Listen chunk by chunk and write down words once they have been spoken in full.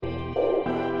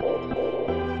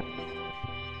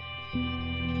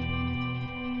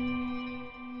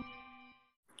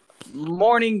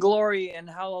Morning glory and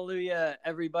hallelujah,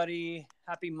 everybody.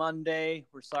 Happy Monday.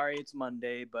 We're sorry it's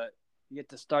Monday, but we get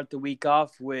to start the week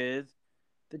off with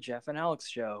the Jeff and Alex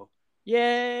show.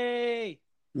 Yay!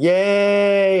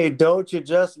 Yay! Don't you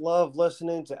just love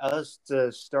listening to us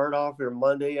to start off your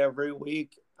Monday every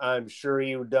week? I'm sure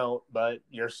you don't, but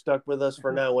you're stuck with us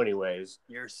for now anyways.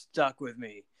 You're stuck with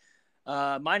me.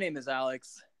 My name is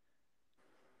Alex.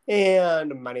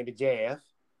 And my name is Jeff.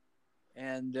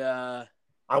 And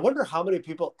I wonder how many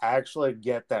people actually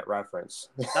get that reference.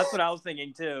 that's what I was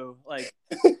thinking too. Like,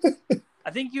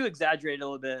 I think you exaggerate a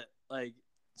little bit. Like,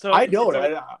 so I don't.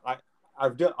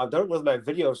 I've done it with my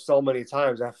videos so many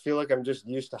times. I feel like I'm just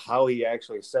used to how he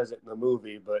actually says it in the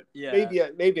movie, but yeah.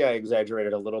 maybe I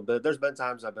exaggerated a little bit. There's been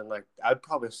times I've been like, I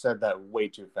probably said that way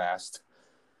too fast.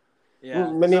 Yeah,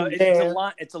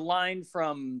 so it's a line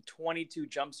from 22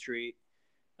 Jump Street.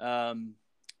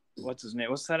 What's his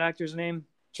name? What's that actor's name?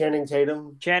 Channing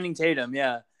Tatum. Channing Tatum,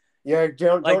 yeah. Yeah,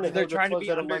 like they're trying to be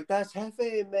I'm like, that's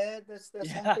heavy, man. That's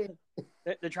heavy.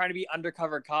 They're trying to be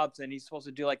undercover cops, and he's supposed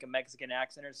to do like a Mexican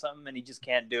accent or something, and he just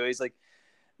can't do it. He's like,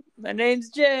 "My name's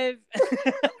Jeff."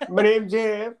 My name's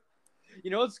Jeff.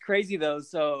 You know what's crazy though?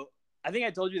 So I think I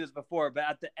told you this before, but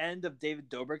at the end of David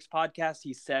Dobrik's podcast,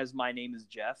 he says, "My name is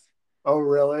Jeff." Oh,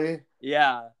 really?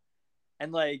 Yeah,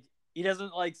 and like he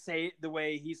doesn't like say it the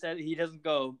way he said. He doesn't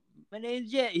go, "My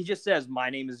name's Jeff." He just says, "My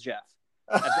name is Jeff."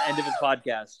 At the end of his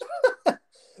podcast.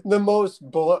 the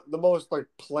most like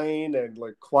plain and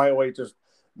like quiet way, just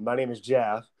my name is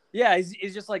Jeff. Yeah,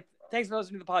 he's just like, thanks for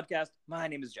listening to the podcast. My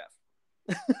name is Jeff.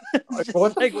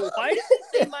 What like, why does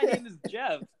he say my name is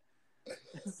Jeff?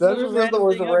 That is just the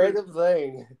most random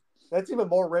thing. That's even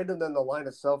more random than the line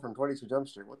itself from 22 Jump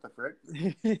Street. What the frick?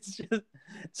 it's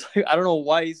like, I don't know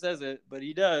why he says it, but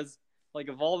he does. Like,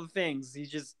 of all the things, he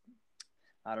just,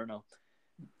 I don't know.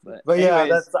 But yeah,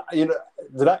 that's,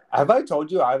 have I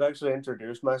told you I've actually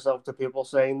introduced myself to people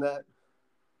saying that?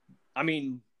 I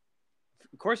mean,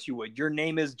 of course you would. Your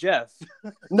name is Jeff.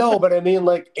 No, but I mean,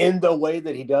 like, in the way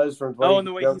that he does from 22 in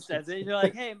the way he says it. You're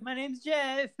like, hey, my name's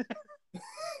Jeff.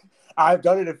 I've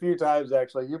done it a few times,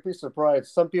 actually. You'd be surprised.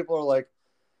 Some people are like,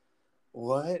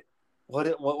 what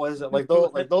was it? Like,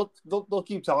 they'll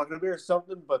keep talking to me or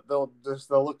something, but the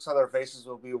looks on their faces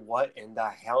will be, what in the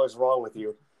hell is wrong with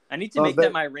you? I need to make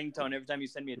that my ringtone every time you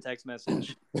send me a text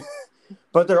message.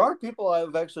 But there are people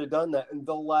I've actually done that, and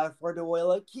they'll laugh right away,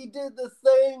 like, he did the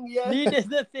thing, yeah. He did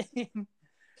the thing.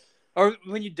 Or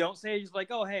when you don't say it, you're just like,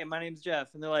 oh, hey, my name's Jeff.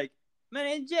 And they're like, my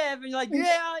name's Jeff. And you're like,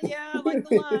 yeah, I like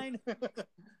the line.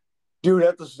 Dude,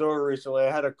 at the store recently,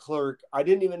 I had a clerk. I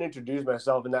didn't even introduce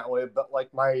myself in that way, but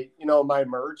like my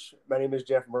merch, my name is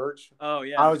Jeff merch. Oh,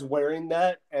 yeah. I was wearing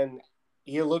that, and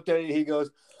he looked at it, he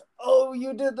goes, oh,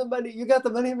 you got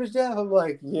the my name is Jeff. I'm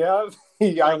like, yeah.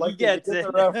 I like to get the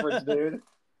reference, dude.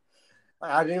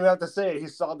 I didn't even have to say it. He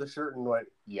saw the shirt and went,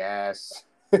 yes.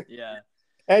 Yeah.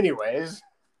 Anyways.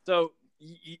 So,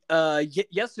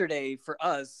 yesterday for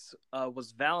us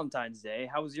was Valentine's Day.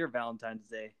 How was your Valentine's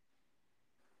Day?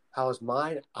 How was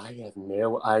mine? I have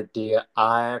no idea.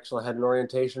 I actually had an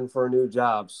orientation for a new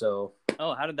job, so.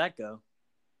 Oh, how did that go?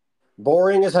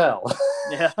 Boring as hell.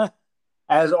 Yeah.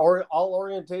 As all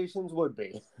orientations would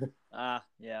be.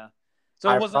 Yeah.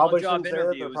 So it wasn't a job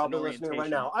interview. They're probably listening right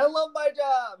now. I love my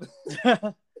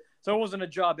job. So it wasn't a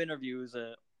job interview. It was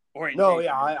a orientation. No,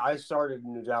 yeah, I started a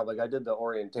new job. Like, I did the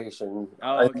orientation.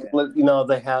 Oh, okay.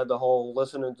 They had the whole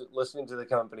listening to the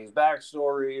company's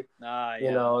backstory. Yeah.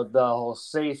 The whole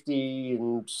safety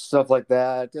and stuff like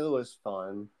that. It was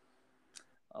fun.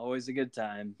 Always a good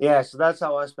time. Yeah, so that's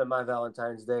how I spent my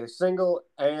Valentine's Day. Single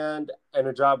and in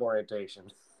a job orientation.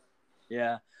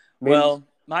 Yeah. Well,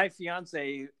 my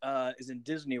fiance is in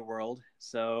Disney World,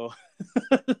 so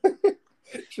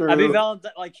True. Happy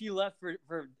Valentine. Like, he left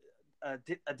for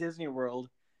a Disney World.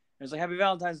 It was like, happy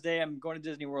Valentine's Day. I'm going to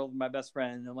Disney World with my best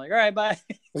friend. I'm like, all right, bye.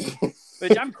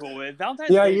 Which I'm cool with. Valentine's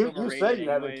Day. Yeah, you said you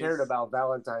haven't cared about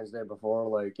Valentine's Day before.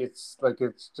 Like it's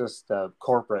just a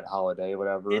corporate holiday,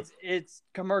 whatever. It's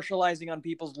commercializing on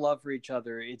people's love for each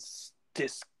other. It's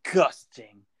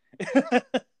disgusting.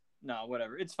 No,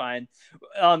 whatever. It's fine.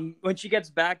 When she gets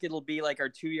back, it'll be like our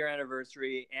 2-year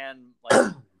anniversary and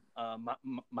like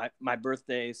my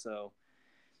birthday. So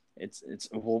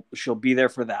she'll be there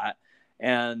for that.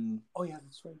 And oh yeah,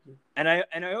 that's right.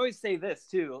 And I always say this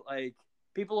too, like,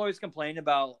 people always complain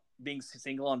about being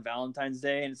single on Valentine's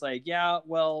Day, and it's like, yeah,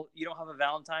 well, you don't have a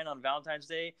Valentine on Valentine's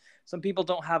Day. Some people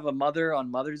don't have a mother on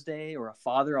Mother's Day or a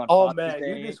father on Father's Day. Oh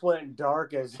man, you just went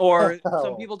dark as or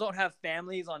some people don't have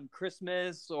families on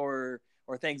Christmas or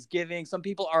Thanksgiving. Some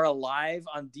people are alive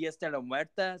on Dia de la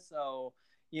Muerta, so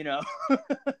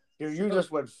Dude, you just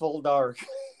went full dark.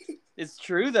 It's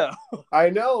true though.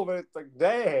 I know, but it's like,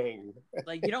 dang.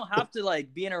 Like you don't have to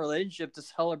like be in a relationship to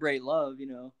celebrate love, you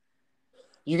know.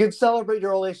 You can celebrate your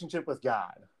relationship with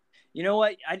God. You know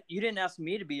what? You didn't ask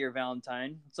me to be your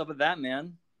Valentine. What's up with that,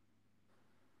 man?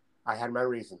 I had my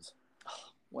reasons.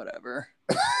 Whatever.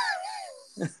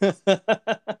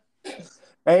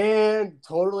 And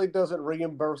totally doesn't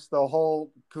reimburse the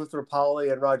whole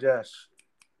Kuthrapali and Rajesh.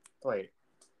 Wait.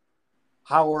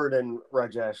 Howard and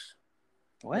Rajesh.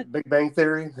 What? Big Bang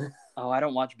Theory? Oh, I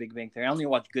don't watch Big Bang Theory. I only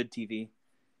watch good TV.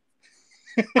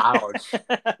 Ouch.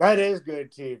 That is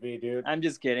good TV, dude. I'm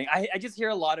just kidding. I just hear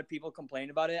a lot of people complain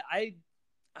about it. I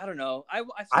don't know. I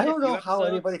don't know how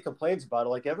anybody complains about it.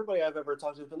 Like, everybody I've ever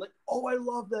talked to has been like, oh, I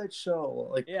love that show.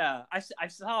 Like, yeah, I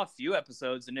saw a few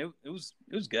episodes and it was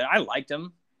good. I liked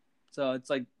them. So it's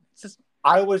like, it's just.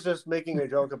 I was just making a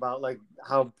joke about like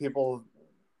how people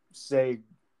say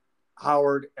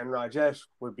Howard and Rajesh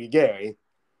would be gay.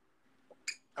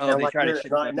 Oh, and they like, try to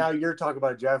shit them. now you're talking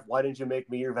about Jeff. Why didn't you make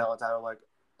me your Valentine? I'm like,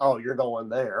 oh, you're going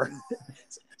there.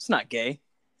 It's not gay.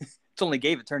 It's only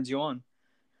gay if it turns you on.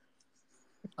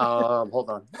 Hold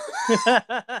on.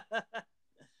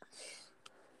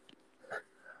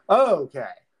 Okay.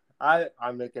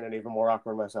 I'm making it even more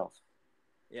awkward myself.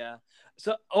 Yeah.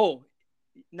 So,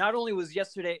 not only was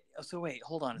yesterday. So wait,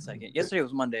 hold on a second. Yesterday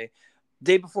was Monday.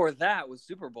 Day before that was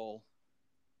Super Bowl.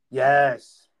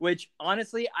 Yes. Which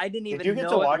honestly, I didn't even know. Did you get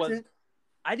to watch it?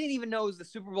 I didn't even know it was the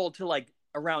Super Bowl till like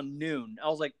around noon. I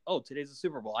was like, oh, today's the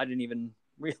Super Bowl. I didn't even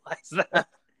realize that.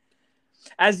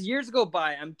 As years go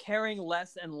by, I'm caring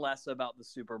less and less about the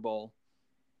Super Bowl.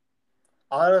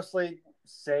 Honestly,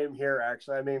 same here,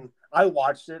 actually. I mean, I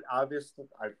watched it, obviously.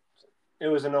 It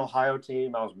was an Ohio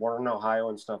team. I was born in Ohio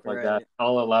and stuff like that.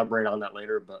 I'll elaborate on that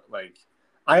later, but like,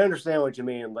 I understand what you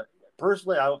mean. But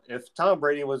personally, if Tom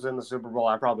Brady was in the Super Bowl,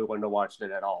 I probably wouldn't have watched it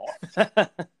at all.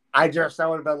 I would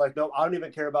have been like, nope, I don't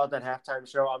even care about that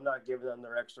halftime show. I'm not giving them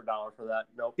their extra $1 for that.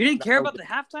 Nope. You didn't care about the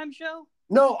halftime show?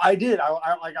 No, I did.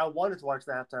 I wanted to watch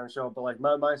the halftime show, but like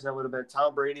my mindset would have been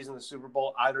Tom Brady's in the Super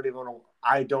Bowl. I don't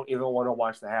even want to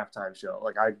watch the halftime show.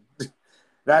 Like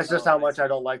that's just how much I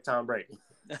don't like Tom Brady.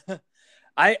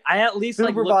 I at least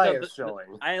super biased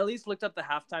showing. I at least looked up the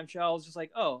halftime show. I was just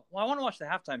like, oh, well, I want to watch the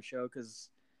halftime show because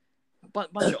bunch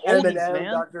of oldies,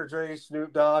 man. Dr. Dre,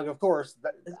 Snoop Dogg, of course.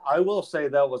 I will say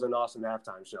that was an awesome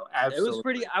halftime show. Absolutely, it was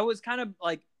pretty. I was kind of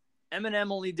like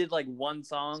Eminem only did like one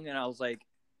song, and I was like,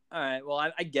 all right, well,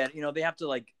 I get it. You know, they have to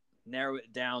like narrow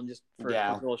it down just for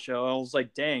a little show. I was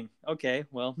like, dang, okay,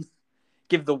 well,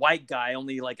 give the white guy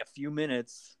only like a few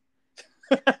minutes.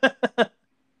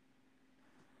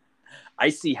 I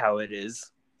see how it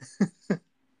is.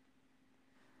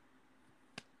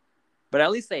 But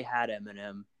at least they had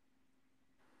Eminem.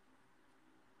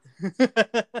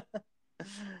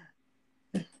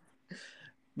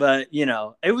 But, you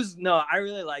know, I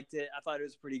really liked it. I thought it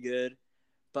was pretty good.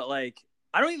 But, like,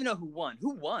 I don't even know who won.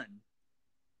 Who won?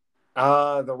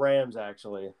 The Rams,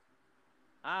 actually.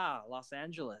 Los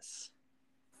Angeles.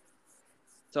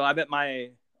 So I bet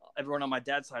everyone on my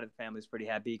dad's side of the family is pretty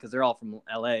happy because they're all from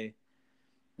LA.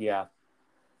 Yeah.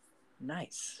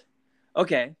 Nice.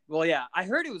 Okay. Well, yeah, I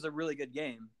heard it was a really good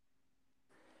game.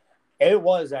 It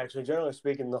was actually, generally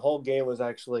speaking, the whole game was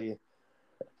actually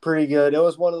pretty good. It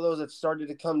was one of those that started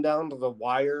to come down to the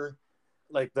wire.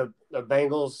 Like the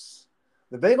Bengals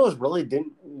really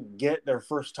didn't get their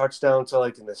first touchdown until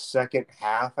like in the second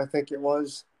half, I think it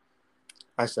was.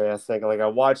 I think like I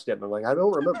watched it, but I'm like, I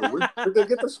don't remember. Where did they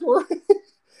get the score?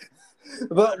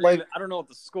 But like, I don't know what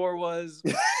the score was,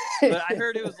 but I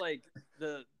heard it was like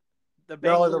the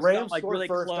Bengals the Rams got, like, scored really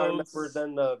first. close. I remember.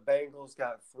 Then the Bengals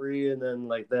got 3, and then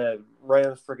like the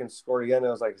Rams freaking scored again. I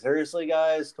was like, seriously,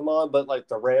 guys, come on! But like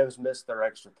the Rams missed their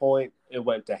extra point. It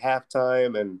went to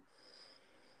halftime, and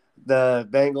the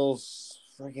Bengals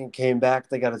freaking came back.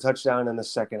 They got a touchdown in the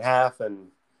second half, and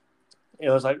it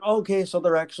was like, okay, so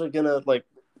they're actually gonna like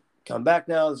come back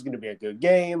now. This is gonna be a good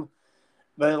game.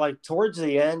 But like towards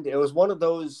the end, it was one of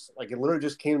those, like, it literally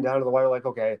just came down to the wire. Like,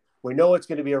 okay, we know it's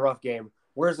going to be a rough game.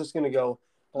 Where's this going to go?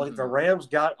 But like the Rams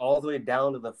got all the way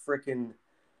down to the freaking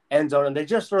end zone, and they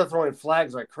just started throwing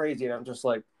flags like crazy. And I'm just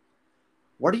like,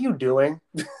 what are you doing?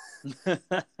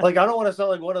 Like, I don't want to sound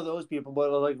like one of those people,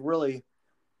 but like, really,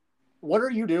 what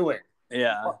are you doing?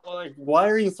 Yeah. Like, why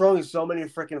are you throwing so many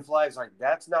freaking flags? Like,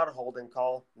 that's not a holding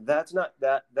call. That's not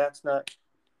that. That's not.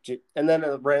 And then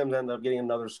the Rams ended up getting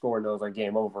another score, and it was like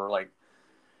game over. Like,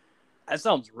 that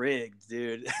sounds rigged,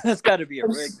 dude. That's got to be a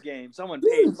rigged game. Someone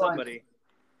paid somebody.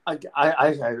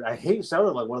 I hate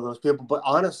sounding like one of those people, but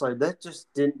honestly, that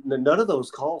just didn't. None of those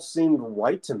calls seemed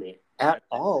right to me at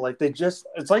all. Like it's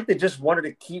like they just wanted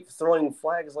to keep throwing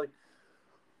flags. Like,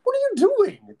 what are you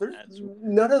doing?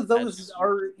 None of those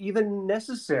are even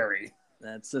necessary.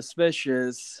 That's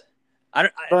suspicious. I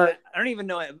don't even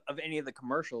know of any of the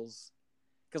commercials.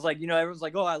 Because, like, everyone's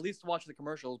like, oh, I at least watch the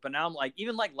commercials. But now I'm like,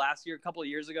 even like last year, a couple of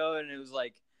years ago, and it was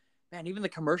like, man, even the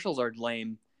commercials are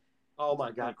lame. Oh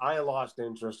my God. I lost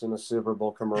interest in the Super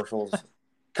Bowl commercials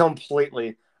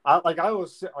completely. I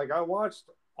watched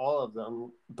all of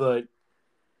them, but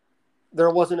there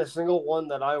wasn't a single one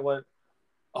that I went,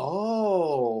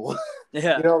 oh,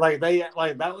 Yeah. like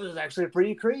that was actually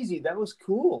pretty crazy. That was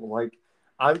cool. Like,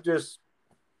 I'm just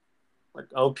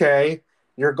like, okay,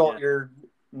 you're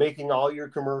making all your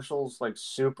commercials like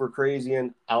super crazy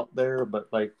and out there, but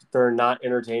like they're not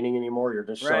entertaining anymore. You're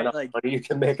just showing up like money you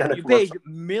can make on a you commercial. paid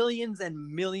millions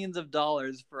and millions of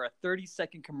dollars for a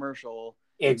 30-second commercial.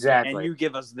 Exactly. And you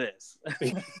give us this.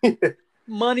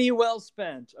 Money well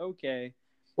spent. Okay.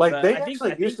 Like, but they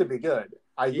actually used to be good.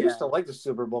 I used to like the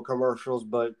Super Bowl commercials,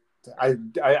 but I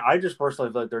just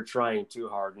personally feel like they're trying too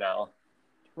hard now.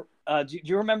 Do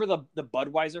you remember the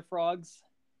Budweiser frogs?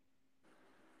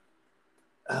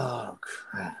 Oh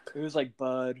crap! It was like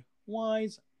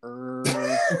Budweiser.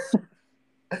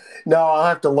 No, I'll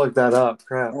have to look that up.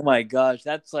 Crap. Oh my gosh,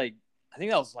 that's like, I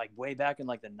think that was like way back in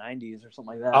like the 90s or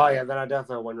something like that. Oh yeah, then I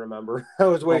definitely wouldn't remember. I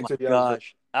was way too young.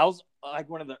 Gosh, I was like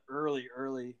one of the early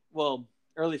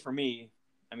for me.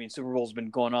 I mean, Super Bowl's been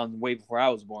going on way before I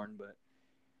was born,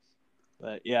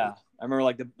 but yeah, I remember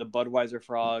like the Budweiser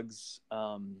frogs.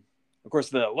 Of course,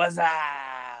 the what's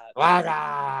that?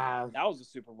 That was a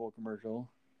Super Bowl commercial.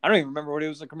 I don't even remember what it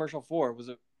was a commercial for. Was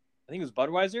it? I think it was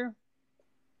Budweiser.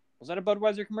 Was that a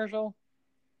Budweiser commercial?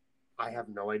 I have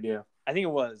no idea. I think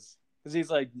it was, because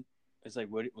he's like, it's like,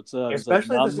 what's up?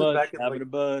 Especially like, if this is back in having a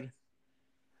bud.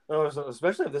 No,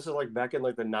 especially if this is like back in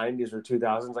like the 90s or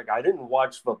 2000s. Like, I didn't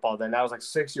watch football then. I was like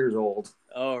 6 years old.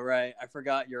 Oh right, I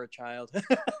forgot you're a child.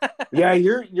 Yeah,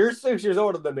 you're 6 years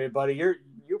older than me, buddy.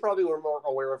 You probably were more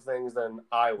aware of things than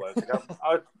I was.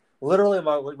 Like, literally,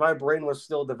 my brain was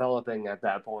still developing at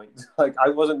that point. Like, I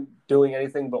wasn't doing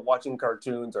anything but watching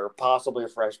cartoons or possibly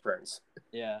Fresh Prince.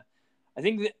 Yeah, I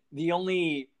think the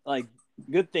only like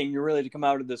good thing really to come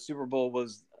out of the Super Bowl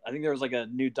was, I think there was like a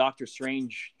new Doctor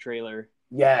Strange trailer.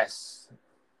 Yes,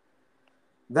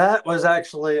 that was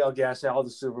actually, okay, I say all the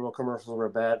Super Bowl commercials were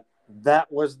bad.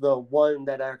 That was the one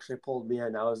that actually pulled me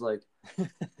in. I was like,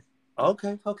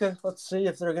 okay, let's see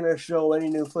if they're gonna show any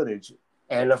new footage.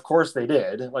 And of course they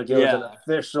did. Like, it was an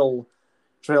official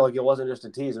trailer. Like, it wasn't just a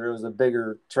teaser; it was a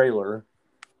bigger trailer.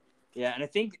 Yeah, and I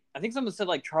think someone said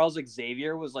like Charles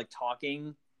Xavier was like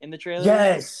talking in the trailer.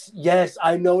 Yes,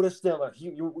 I noticed that. Like,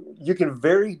 you can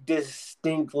very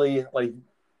distinctly, like,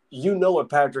 what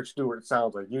Patrick Stewart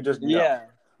sounds like. You just know. Yeah.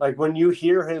 Like, when you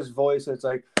hear his voice, it's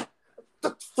like,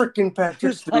 the freaking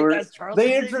Patrick Stewart. Like,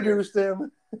 they introduced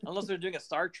him. Unless they're doing a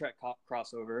Star Trek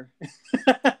crossover.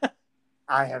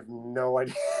 I have no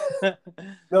idea.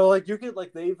 No, like, you could,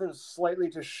 like, they even slightly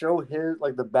just show his,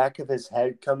 like, the back of his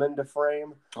head come into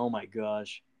frame. Oh my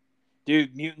gosh.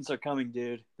 Dude, mutants are coming,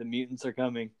 dude. The mutants are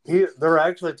coming. They're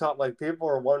actually like, people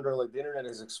are wondering, like, the internet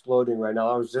is exploding right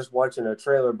now. I was just watching a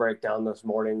trailer breakdown this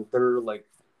morning. They're like,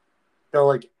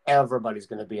 everybody's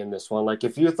going to be in this one. Like,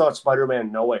 if you thought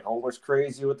Spider-Man No Way Home was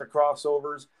crazy with the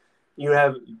crossovers,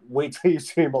 wait till you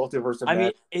see Multiverse of Madness. I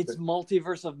mean, it's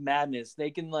Multiverse of Madness.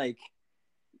 They can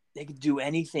do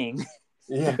anything.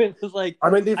 Yeah. It's like,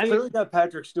 I mean, they've clearly got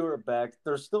Patrick Stewart back.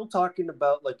 They're still talking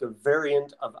about like a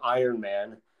variant of Iron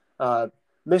Man,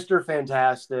 Mr.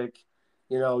 Fantastic,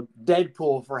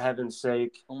 Deadpool, for heaven's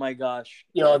sake. Oh my gosh.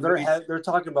 They're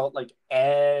talking about like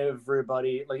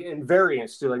everybody, like, in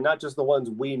variants too, like not just the ones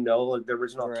we know, like the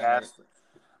original cast.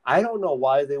 I don't know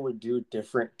why they would do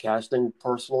different casting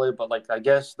personally, but like, I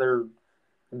guess they're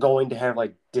going to have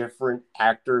like different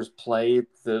actors play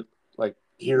the like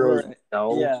heroes.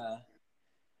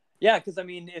 Yeah, because I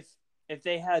mean, if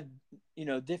they had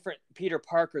different Peter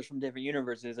Parkers from different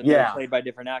universes and they're played by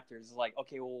different actors, it's like,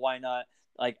 okay, well, why not?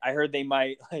 Like, I heard they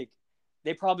might, like,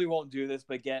 they probably won't do this,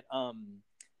 but get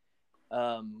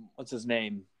what's his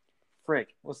name?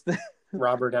 Frick, what's the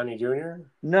Robert Downey Jr.?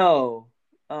 No,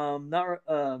 not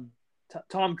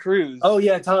Tom Cruise. Oh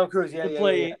yeah, Tom Cruise. Yeah,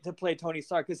 to play Tony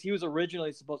Stark, because he was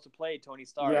originally supposed to play Tony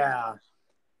Stark. Yeah.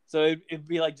 So it'd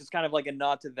be like just kind of like a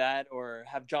nod to that, or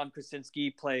have John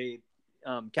Krasinski play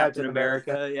Captain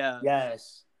America. Yeah.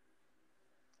 Yes.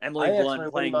 Emily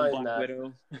Blunt playing Black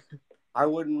Widow. I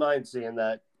wouldn't mind seeing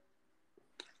that,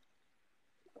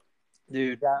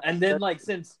 dude. Yeah, and then like,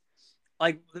 since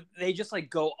like they just like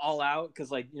go all out, because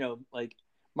like like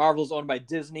Marvel's owned by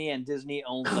Disney, and Disney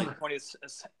owns like 20th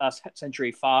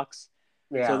Century Fox.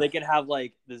 So Yeah. they could have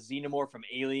like the Xenomorph from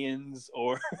Aliens,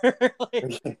 or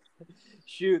like,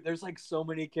 shoot, there's like so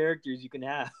many characters you can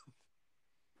have.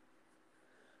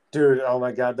 Dude, oh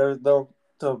my God, the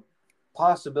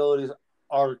possibilities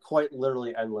are quite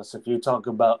literally endless. If you talk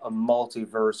about a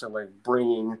multiverse and like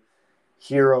bringing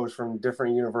heroes from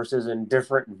different universes and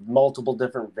multiple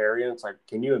different variants, like,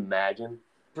 can you imagine?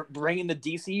 Bring in the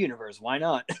DC universe, why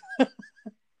not?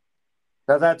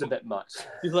 Now that's a bit much.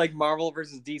 Do like Marvel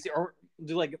versus DC, or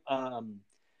do like a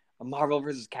Marvel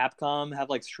versus Capcom, have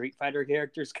like Street Fighter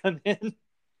characters come in.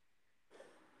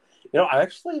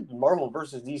 Actually, Marvel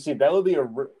versus DC, that would be a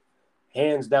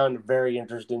hands down very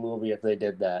interesting movie if they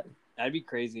did that. That'd be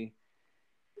crazy.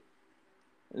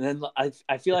 And then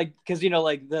I feel like, because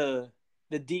like the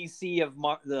DC of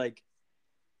like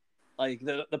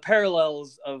the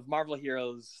parallels of Marvel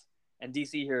heroes and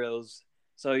DC heroes.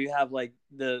 So you have like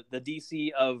the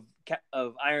DC of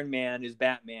Iron Man is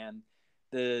Batman,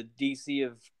 the DC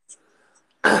of,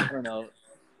 I don't know,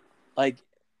 like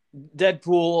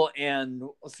Deadpool, and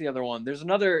what's the other one? There's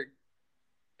another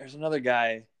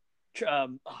guy.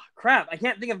 Crap, I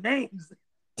can't think of names.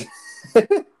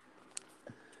 If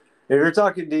you're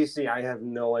talking DC, I have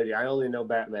no idea. I only know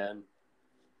Batman.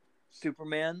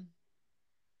 Superman.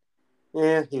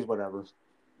 Yeah, he's whatever.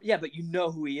 Yeah, but you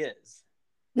know who he is.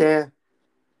 Yeah.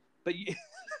 But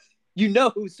you know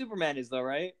who Superman is, though,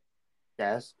 right?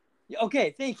 Yes.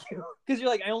 Okay, thank you. Because you're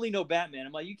like, I only know Batman.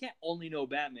 I'm like, you can't only know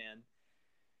Batman.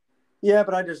 Yeah,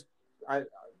 but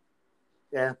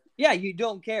yeah. Yeah, you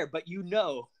don't care, but you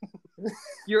know.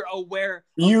 You're aware.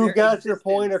 You got your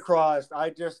point across.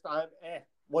 I'm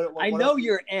I know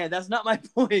you're That's not my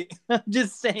point. I'm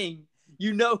just saying,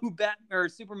 you know who Batman or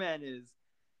Superman is.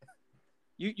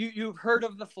 You've heard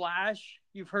of the Flash.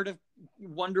 You've heard of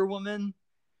Wonder Woman.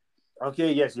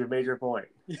 Okay, yes, you've made your point.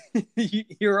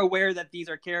 You're aware that these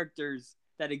are characters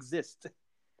that exist.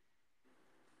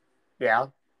 Yeah.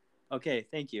 Okay,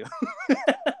 thank you.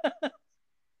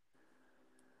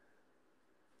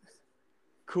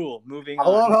 Cool. Moving on. I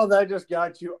love how that just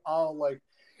got you all like,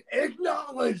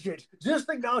 acknowledge it. Just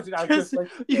acknowledge it. I'm just like,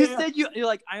 you said you're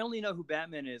like, I only know who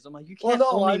Batman is. I'm like, you can't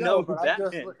only know who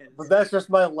Batman is. But that's just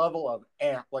my level of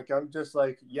amp. Like, I'm just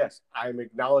like, yes, I'm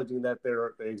acknowledging that they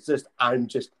exist. I'm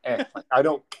just amp. Like, I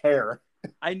don't care.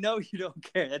 I know you don't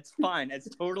care. That's fine. That's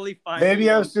totally fine.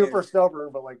 Maybe I'm super stubborn,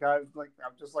 but I'm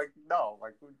just like, no.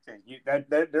 Like,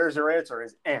 there's your answer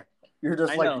is amp. You're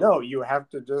just like, no, you have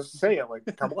to just say it. Like,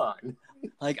 come on.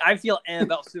 Like, I feel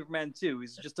about Superman too.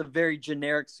 He's just a very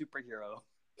generic superhero.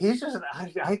 He's just,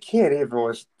 I can't even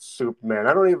with Superman.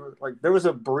 I don't even, like, there was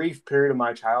a brief period of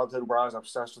my childhood where I was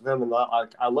obsessed with him, and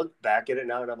I look back at it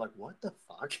now and I'm like, what the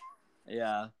fuck?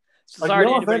 Yeah. Like, sorry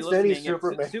no to anybody offense to any listening.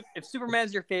 Superman. If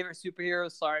Superman's your favorite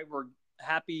superhero, sorry, we're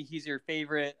happy he's your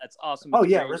favorite. That's awesome. Oh,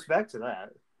 yeah, respect to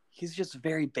that. He's just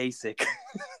very basic.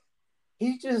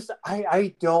 He just,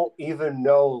 I don't even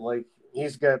know, like,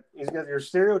 he's got your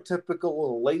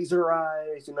stereotypical laser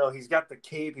eyes, he's got the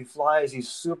cape, he flies, he's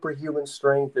superhuman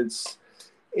strength. It's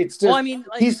just, well, I mean,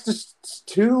 like, he's just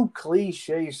too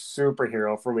cliche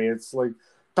superhero for me. It's like,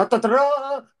 Superman.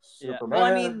 Yeah. Well,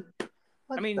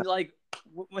 I mean, like,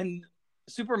 when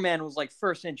Superman was like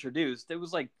first introduced, it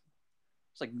was like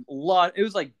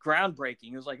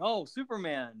groundbreaking. It was like, oh,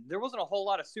 Superman. There wasn't a whole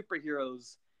lot of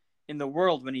superheroes in the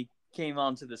world when he came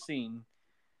onto the scene.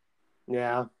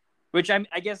 Yeah. Which I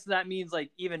guess that means,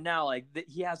 like, even now, like,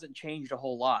 he hasn't changed a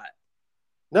whole lot.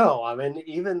 No, I mean,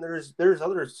 even there's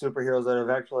other superheroes that have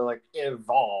actually, like,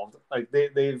 evolved. Like,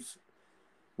 they've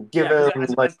given,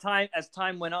 as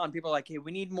time went on, people are like, hey,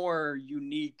 we need more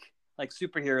unique, like,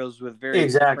 superheroes with very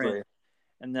exactly.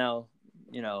 And now,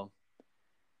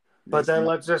 But then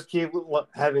let's just keep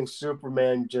having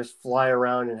Superman just fly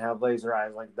around and have laser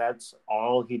eyes. Like, that's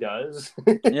all he does.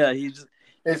 Yeah,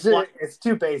 it's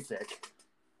too basic.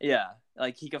 Yeah,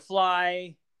 like, he can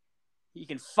fly, he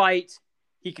can fight,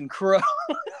 he can crow.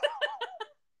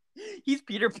 He's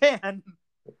Peter Pan.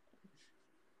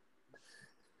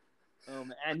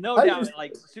 And no doubt,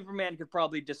 like, Superman could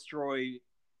probably destroy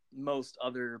most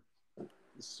other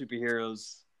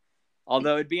superheroes.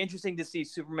 Although it'd be interesting to see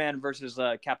Superman versus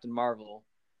Captain Marvel.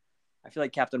 I feel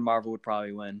like Captain Marvel would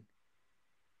probably win.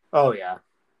 Oh, yeah.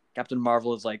 Captain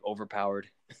Marvel is, like,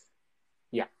 overpowered.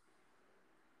 Yeah.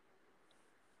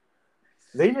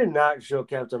 They did not show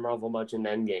Captain Marvel much in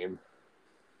Endgame.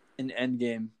 In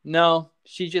Endgame. No,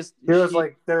 she was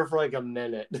like there for like a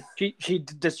minute. She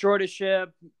destroyed a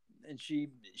ship, and she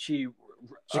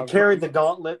carried the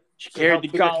gauntlet. She carried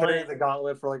the gauntlet. Carry the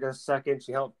gauntlet for like a second.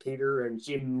 She helped Peter, and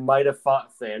she might have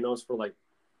fought Thanos for like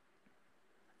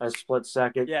a split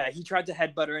second. Yeah, he tried to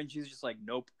headbutt her, and she's just like,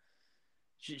 nope.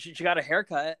 She got a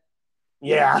haircut.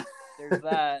 Yeah. There's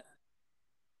that.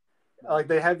 Like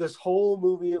they had this whole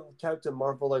movie of Captain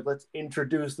Marvel, like let's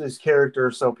introduce this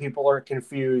character so people aren't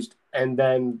confused, and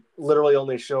then literally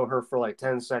only show her for like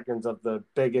 10 seconds of the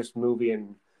biggest movie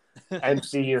in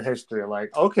MCU history.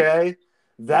 Like, okay,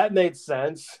 that made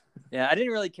sense. Yeah, I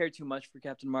didn't really care too much for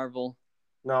Captain Marvel.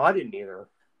 No, I didn't either.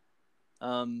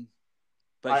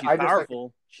 But she's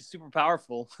powerful. She's super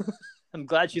powerful. I'm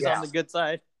glad she's on the good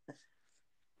side.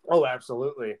 Oh,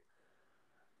 absolutely.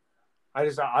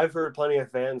 I've heard plenty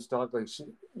of fans talk like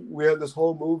we had this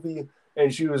whole movie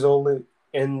and she was only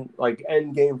in like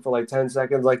end game for like 10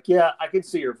 seconds. Like, yeah, I can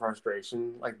see your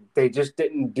frustration. Like they just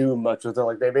didn't do much with her.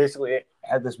 Like they basically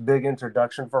had this big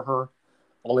introduction for her,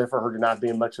 only for her to not be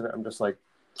in much of it. I'm just like,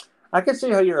 I can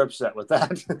see how you're upset with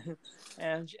that.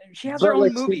 And she has her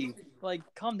own movie. Like,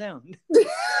 calm down.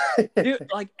 Dude,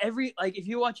 like if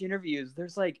you watch interviews,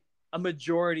 there's like a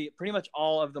majority, pretty much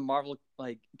all of the Marvel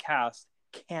like cast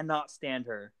cannot stand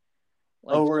her.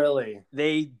 Like, oh, really?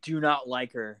 They do not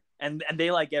like her, and they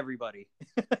like everybody.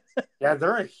 Yeah,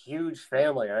 they're a huge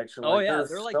family, actually. Oh, like, yeah,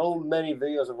 there's so many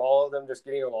videos of all of them just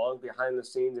getting along behind the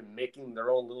scenes and making their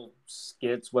own little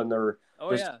skits when they're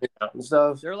just out and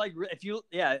stuff. They're like,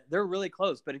 they're really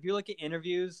close. But if you look at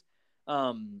interviews,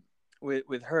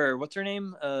 with her, what's her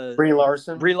name? Brie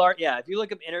Larson. Yeah, if you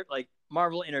look up like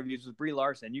Marvel interviews with Brie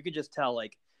Larson, you can just tell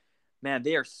like, man,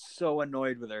 they are so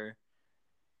annoyed with her.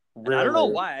 Really? I don't know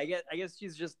why. I guess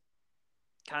she's just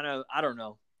kind of, I don't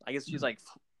know. I guess she's like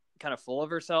kind of full of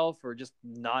herself or just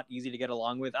not easy to get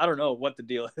along with. I don't know what the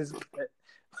deal is,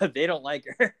 but they don't like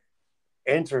her.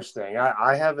 Interesting.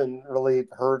 I haven't really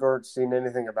heard or seen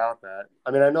anything about that.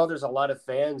 I mean, I know there's a lot of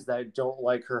fans that don't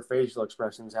like her facial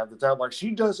expressions half the time. Like, she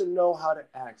doesn't know how to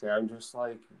act. I'm just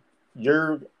like,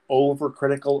 you're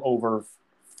overcritical over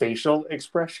facial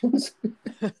expressions.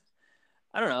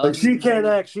 I don't know. Like, she can't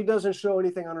act. She doesn't show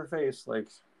anything on her face. Like,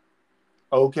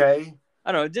 okay.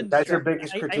 I don't know. It didn't. That's your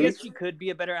biggest critique? I guess she could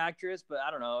be a better actress, but I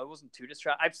don't know. It wasn't too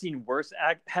distracting. I've seen worse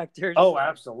actors. Oh,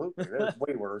 absolutely. There's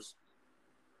way worse.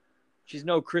 She's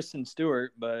no Kristen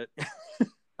Stewart, but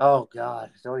oh God,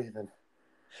 don't even.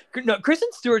 No, Kristen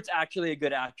Stewart's actually a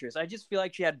good actress. I just feel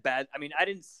like she had bad. I mean, I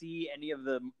didn't see any of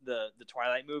the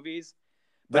Twilight movies.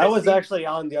 But that was actually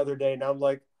on the other day, and I'm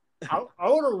like, I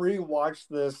want to rewatch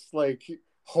this like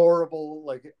horrible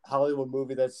like Hollywood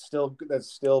movie that's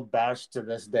still bashed to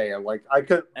this day. I'm like,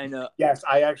 I know. Yes,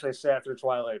 I actually sat through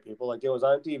Twilight. People like it was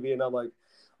on TV, and I'm like,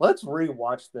 let's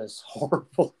rewatch this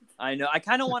horrible. I know. I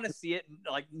kind of want to see it,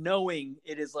 like knowing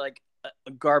it is like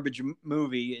a garbage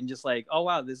movie, and just like, oh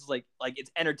wow, this is like it's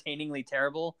entertainingly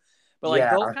terrible. But like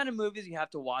those kind of movies, you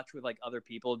have to watch with like other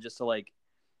people just to like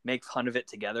make fun of it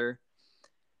together.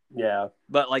 Yeah.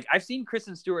 But like I've seen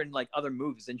Kristen Stewart in like other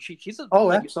movies, and she's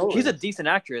absolutely. She's a decent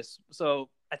actress. So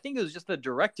I think it was just the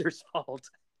director's fault.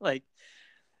 Like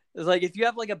it's like if you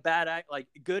have like a bad like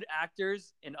good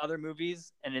actors in other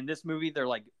movies, and in this movie they're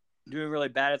like doing really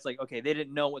bad, it's like, okay, they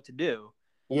didn't know what to do.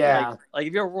 Yeah. Like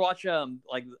if you ever watch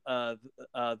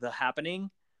The Happening,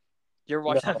 you ever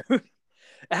watch that movie?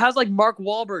 It has like Mark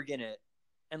Wahlberg in it.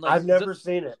 And like I've never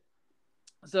seen it.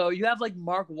 So you have like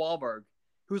Mark Wahlberg,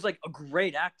 who's like a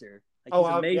great actor. Like,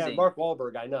 he's amazing. Yeah, Mark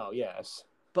Wahlberg, I know, yes.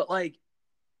 But like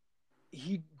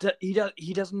he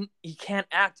can't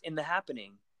act in The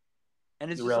Happening. And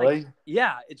it's just really? Like,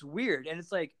 yeah, it's weird. And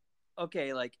it's like,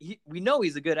 okay, like we know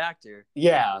he's a good actor.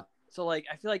 Yeah. So like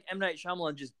I feel like M. Night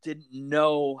Shyamalan just didn't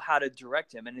know how to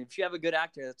direct him. And if you have a good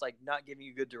actor that's like not giving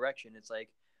you good direction, it's like,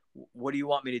 what do you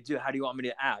want me to do? How do you want me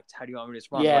to act? How do you want me to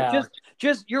respond? Yeah. Like,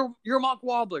 just you're Mark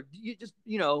Wahlberg. You just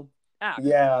act.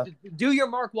 Yeah. Do your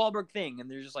Mark Wahlberg thing. And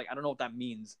they're just like, I don't know what that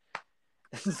means.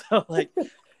 So like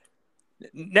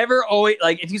never always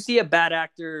like if you see a bad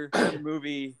actor in a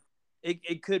movie,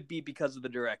 it could be because of the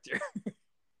director.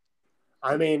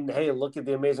 I mean, hey, look at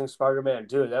The Amazing Spider-Man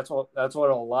 2. That's what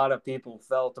a lot of people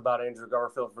felt about Andrew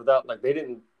Garfield for that. Like, they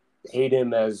didn't hate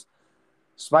him as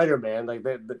Spider-Man. Like,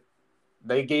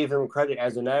 they gave him credit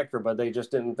as an actor, but they just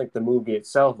didn't think the movie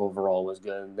itself overall was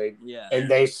good. And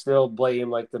they still blame,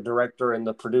 like, the director and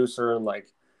the producer and, like,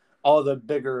 all the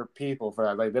bigger people for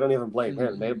that. Like, they don't even blame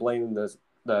him. They blame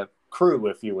the crew,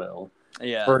 if you will,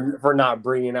 for not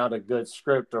bringing out a good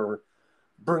script or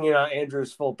bringing out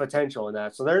Andrew's full potential in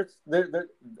that. So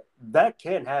that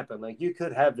can happen. Like, you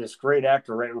could have this great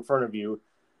actor right in front of you,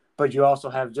 but you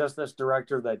also have just this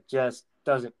director that just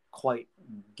doesn't quite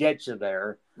get you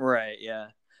there. Right. Yeah.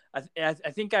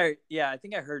 I think I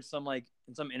heard some like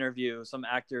in some interview, some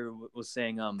actor was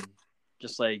saying,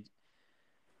 just like,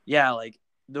 yeah, like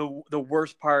the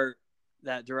worst part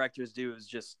that directors do is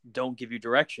just don't give you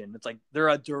direction. It's like they're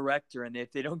a director, and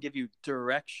if they don't give you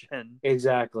direction,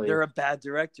 Exactly. they're a bad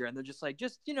director, and they're just like,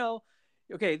 just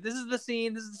okay, this is the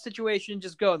scene, this is the situation,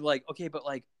 just go. And like, okay, but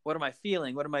like, what am I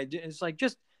feeling? What am I doing? It's like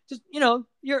just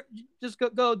you're just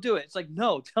go do it. It's like,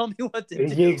 no, tell me what to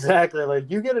do. Exactly. Like,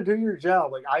 you got to do your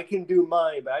job. Like, I can do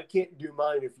mine, but I can't do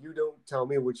mine if you don't tell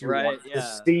me what you Right? want to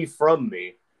Yeah. see from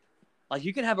me. Like,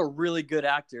 you can have a really good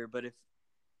actor, but if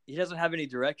he doesn't have any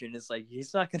direction, it's like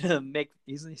he's not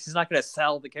gonna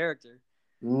sell the character.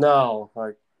 No,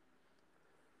 like,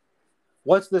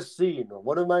 what's the scene?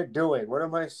 What am I doing? What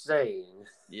am I saying?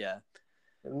 Yeah.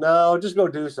 No, just go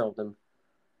do something.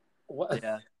 What?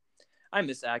 Yeah. I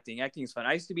miss acting. Acting is fun.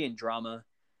 I used to be in drama.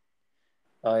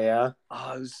 Oh yeah.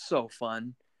 Oh, it was so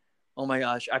fun. Oh my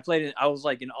gosh. I was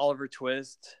like in Oliver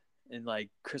Twist and like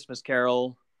Christmas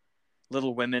Carol,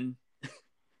 Little Women.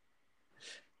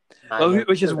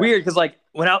 Which is weird because like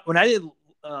when I did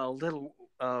Little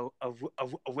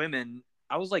Women,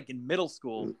 I was like in middle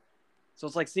school. So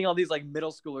it's like seeing all these like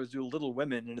middle schoolers do Little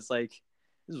Women, and it's like,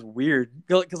 this is weird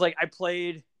because like I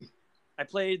played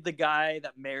the guy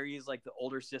that marries like the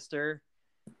older sister,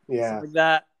 stuff like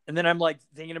that. And then I'm like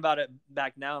thinking about it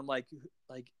back now. I'm like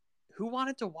who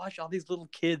wanted to watch all these little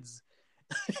kids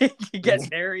get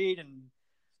married and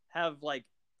have like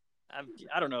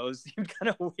I don't know. It seemed kind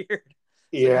of weird.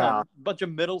 It's like a bunch of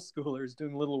middle schoolers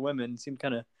doing Little Women. It seemed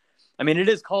kind of. I mean, it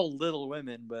is called Little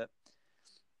Women, but.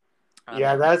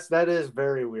 That is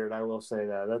very weird. I will say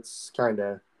that. That's kind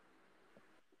of.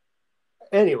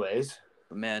 Anyways.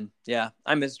 But man, yeah,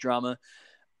 I miss drama.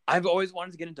 I've always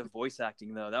wanted to get into voice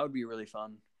acting, though. That would be really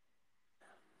fun.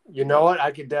 You know what?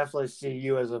 I could definitely see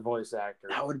you as a voice actor.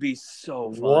 That would be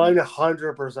so fun.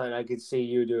 100%, I could see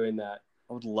you doing that.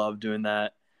 I would love doing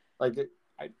that. Like,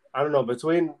 I don't know,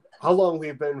 between how long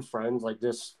we've been friends, like,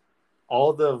 just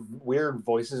all the weird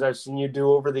voices I've seen you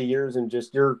do over the years, and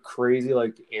just your crazy,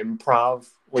 like, improv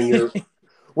when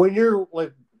you're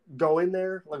like going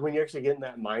there, like when you actually get in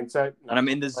that mindset and I'm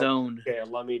in the zone. Okay,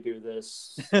 let me do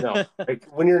this. No, like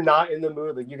when you're not in the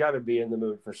mood, like you got to be in the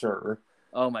mood for sure.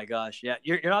 Oh my gosh, yeah,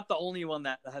 you're not the only one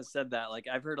that has said that. Like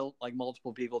I've heard like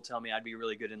multiple people tell me I'd be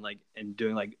really good in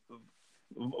doing like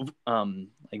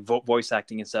voice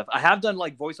acting and stuff. I have done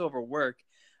like voiceover work,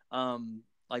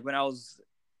 like when I was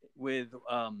with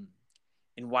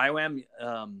in YWAM,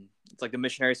 it's like the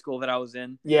missionary school that I was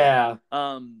in. Yeah.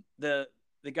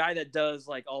 The guy that does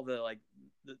like all the like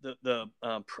the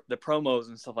promos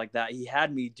and stuff like that, he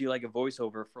had me do like a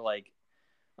voiceover for like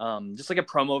just like a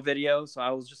promo video. So I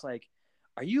was just like,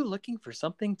 are you looking for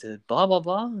something to blah blah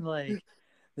blah,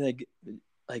 like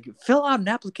fill out an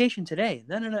application today?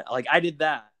 No. Like I did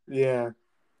that. Yeah.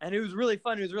 And it was really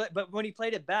fun. It was really, but when he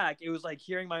played it back, it was like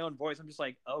hearing my own voice. I'm just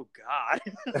like, oh God.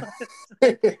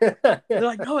 They're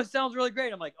like, no, it sounds really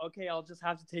great. I'm like, okay, I'll just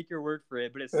have to take your word for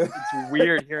it. But it's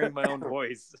weird hearing my own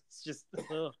voice. It's just.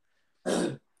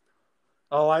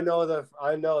 Oh, I know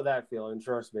that feeling.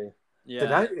 Trust me.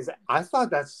 Yeah. I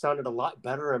thought that sounded a lot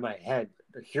better in my head.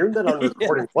 Hearing that on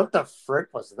recording, what the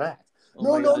frick was that?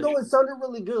 No, it sounded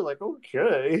really good. Like,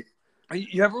 okay.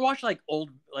 You ever watch like old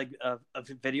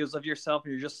videos of yourself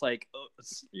and you're just like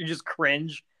you just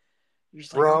cringe? You're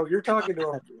just bro, you're talking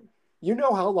to him. You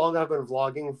know how long I've been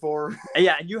vlogging for?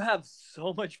 Yeah, and you have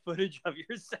so much footage of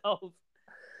yourself.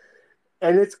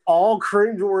 And it's all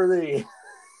cringeworthy.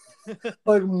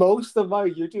 Like most of my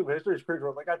YouTube history is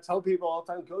cringeworthy. Like I tell people all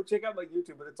the time, go check out my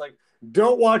YouTube, but it's like,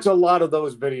 don't watch a lot of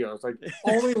those videos. Like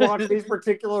only watch these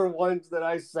particular ones that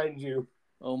I send you.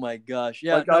 Oh my gosh.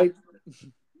 Yeah. Like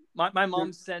my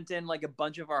mom sent in like a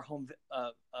bunch of our home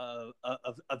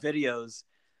videos,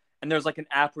 and there's like an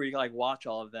app where you can like watch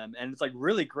all of them, and it's like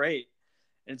really great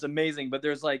and it's amazing. But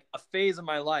there's like a phase of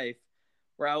my life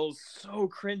where I was so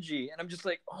cringy, and I'm just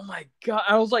like, oh my God.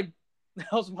 I was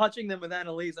watching them with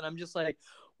Annalise, and I'm just like,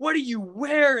 what are you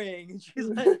wearing? And she's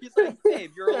like,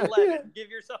 babe, you're 11. Give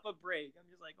yourself a break. I'm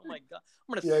just like, oh my God.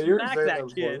 I'm going to smack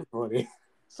that kid.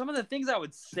 Some of the things I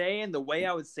would say and the way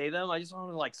I would say them, I just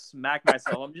want to like smack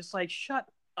myself. I'm just like, shut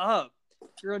up.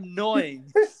 You're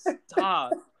annoying.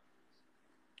 Stop.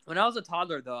 When I was a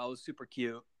toddler, though, I was super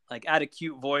cute. Like, I had a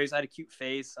cute voice. I had a cute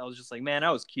face. I was just like, man,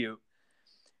 I was cute.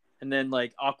 And then,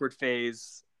 like, awkward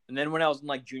phase. And then when I was in,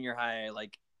 like, junior high,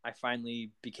 like, I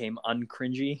finally became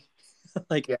uncringy.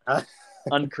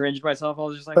 Uncringed myself. I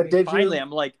was just like, finally,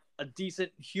 I'm, like, a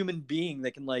decent human being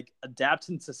that can, like, adapt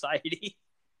in society.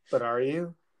 But are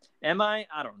you? Am I?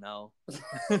 I don't know.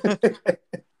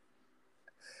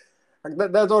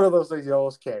 That's one of those things you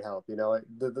almost can't help, you know.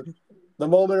 The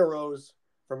moment arose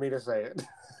for me to say it.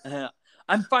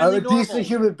 I'm finally I'm a decent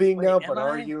human being now, but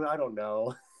are you? I don't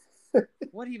know.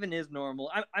 What even is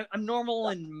normal? I'm normal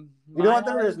in You know my what?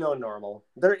 There is eyes. no normal.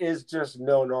 There is just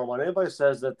no normal. And anybody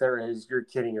says that there is, you're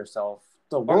kidding yourself.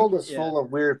 The Or world is yeah, full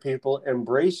of weird people.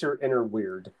 Embrace your inner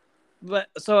weird. but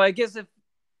so I guess if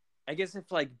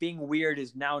like being weird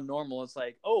is now normal, it's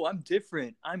like, oh, I'm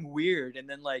different, I'm weird, and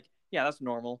then like, yeah, that's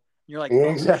normal. You're like, Yeah, oh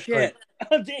exactly. shit,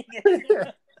 oh, dang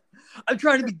it, I'm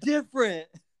trying to be different.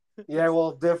 Yeah,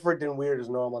 well, different and weird is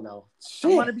normal now.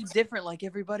 I want to Shit. be different like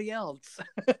everybody else.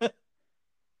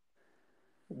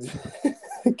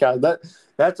 God,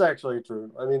 that's actually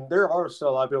true. I mean, there are still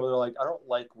a lot of people that are like, I don't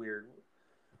like weird.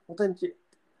 Well, then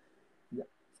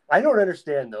I don't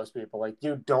understand those people. Like,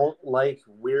 you don't like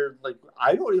weird. Like,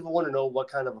 I don't even want to know what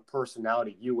kind of a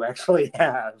personality you actually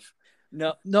have.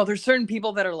 No, no, there's certain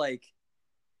people that are like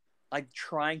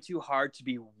trying too hard to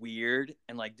be weird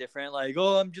and like different. Like,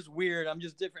 oh, I'm just weird, I'm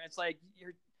just different. It's like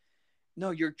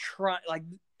you're trying. Like,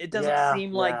 it doesn't Yeah,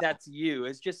 seem like yeah. that's you.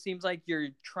 It just seems like you're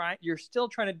still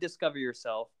trying to discover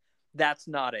yourself. That's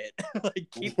not it. Like,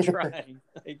 keep trying.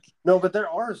 Like, No, but there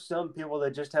are some people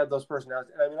that just have those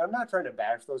personalities. I mean, I'm not trying to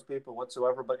bash those people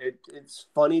whatsoever, but it's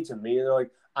funny to me. They're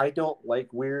like, I don't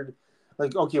like weird.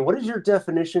 Like, okay, what is your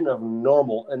definition of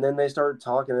normal? And then they start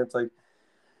talking. It's like,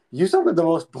 you sound like the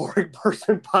most boring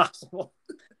person possible.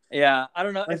 yeah, I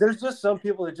don't know Like, if there's just some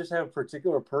people that just have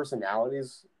particular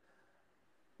personalities.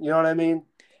 You know what I mean?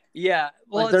 yeah.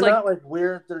 Well, Like, it's they're like not like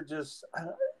weird. They're just,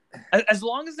 as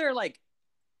long as they're like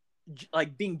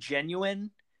being genuine,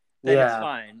 then it's yeah,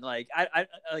 fine. Like I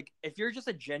like if you're just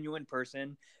a genuine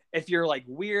person, if you're like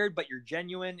weird but you're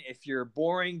genuine, if you're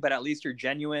boring but at least you're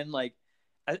genuine, like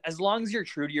as long as you're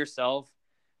true to yourself,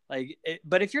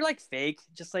 but if you're like fake,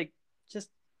 just just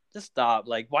stop.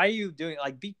 Like, why are you doing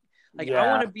like be like I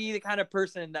want yeah, to be the kind of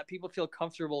person that people feel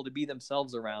comfortable to be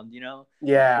themselves around, you know?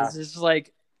 yeah, It's just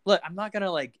like, look, I'm not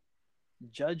gonna like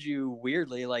judge you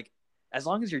weirdly. Like, as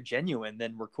long as you're genuine,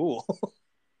 then we're cool.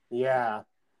 yeah.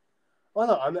 Well,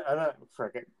 no, I'm not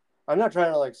frickin'. I'm not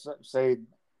trying to like say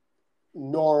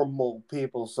normal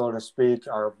people, so to speak,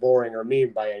 are boring or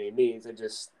mean by any means.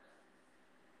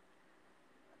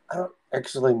 I don't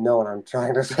actually know what I'm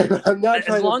trying to say, but I'm not As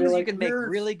trying to long be as you like can make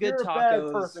really good you're a bad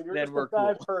tacos, person. You're then just a we're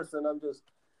bad cool. person. I'm just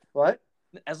what?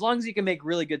 As long as you can make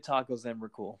really good tacos, then we're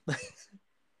cool.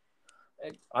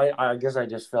 I guess I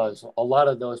just feel like a lot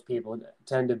of those people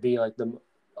tend to be like the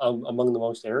among the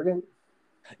most arrogant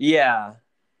Yeah,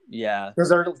 yeah. because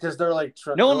they're like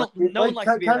No one, they're no one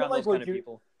likes to be kind of around like those kind what of you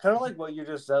people.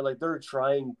 just said. Like they're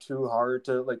trying too hard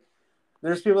to like.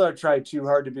 There's people that try too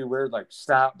hard to be weird, like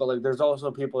stop. But like, there's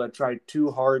also people that try too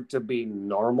hard to be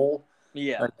normal,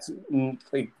 Yeah, like,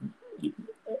 like,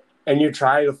 and you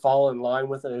try to fall in line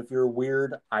with it. If you're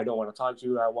weird, I don't want to talk to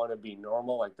you. I want to be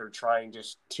normal. Like they're trying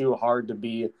just too hard to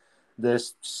be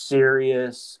this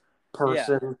serious yeah,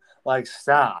 person. Like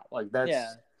stop. Like yeah.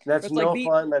 that's But it's like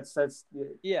no fun. That's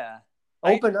yeah.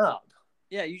 I, open up.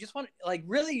 yeah. You just want, like,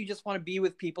 really, you just want to be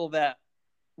with people that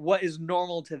what is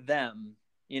normal to them.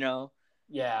 You know,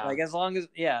 Yeah. like as long as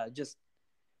just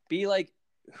be like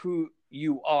who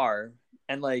you are,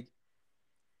 and like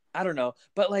I don't know,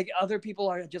 but like other people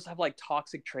are just have like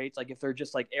toxic traits, like if they're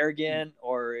just like arrogant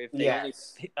or if they only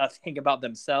Yes. think about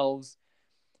themselves.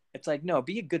 It's like, no,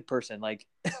 be a good person. Like,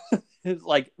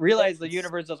 like realize the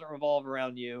universe doesn't revolve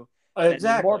around you. Then more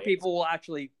Exactly. people will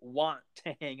actually want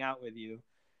to hang out with you.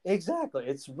 Exactly.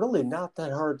 It's really not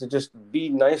that hard to just be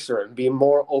nicer and be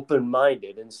more open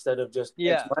minded instead of just it's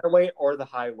Yeah, my way or the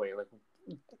highway. Like,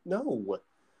 no.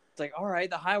 it's like, all right,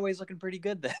 the highway's looking pretty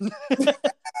good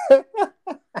then.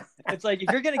 It's like,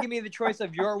 if you're gonna give me the choice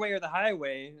of your way or the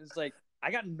highway, it's like I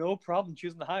got no problem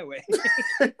choosing the highway.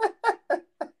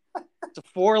 It's a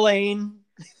 4 lane.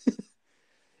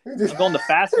 I'm going the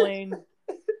fast lane.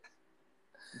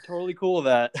 I'm totally cool with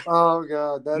that. Oh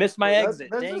god, Missed my exit.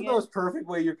 that's just Dang the it. most perfect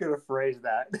way you could have phrased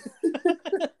that.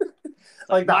 It's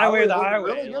like Like the my way or highway's the looking highway.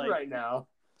 really good Like, right now.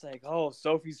 it's like, oh,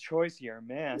 Sophie's choice here,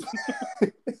 man.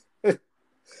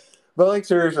 But like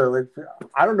seriously, like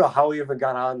I don't know how we even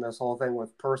got on this whole thing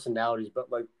with personalities,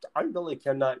 but like I really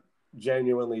cannot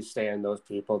genuinely stand those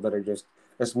people that are just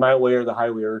it's my way or the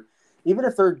highway, or even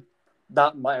if they're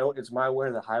not my own, it's my way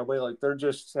or the highway. Like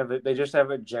they just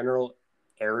have a general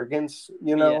arrogance,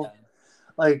 you know. Yeah.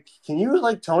 Like, can you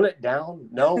like tone it down?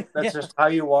 No, that's Yeah. just how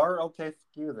you are. Okay, fuck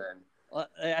you then. Well,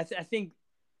 I think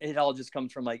it all just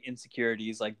comes from like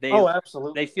insecurities. Like Oh, they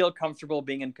absolutely. feel comfortable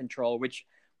being in control, which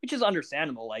is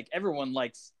understandable. Like everyone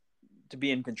likes to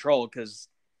be in control because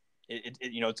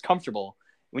it's comfortable.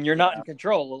 When you're not in Yeah.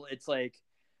 control, it's like,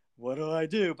 what do I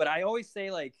do? But I always say,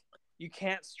 like, you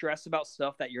can't stress about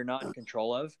stuff that you're not in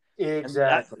control of. And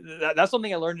Exactly. that's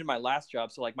something I learned in my last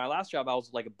job. So like my last job, I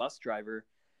was like a bus driver,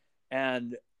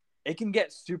 and it can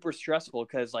get super stressful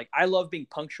because like I love being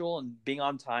punctual and being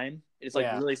on time. It's like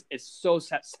Yeah. really, it's so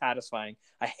satisfying.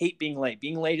 I hate being late.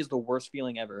 Being late is the worst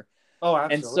feeling ever. Oh,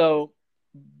 And absolutely. so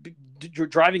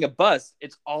driving a bus,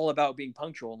 it's all about being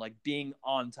punctual and like being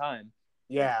on time.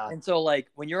 Yeah. And so like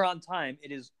when you're on time,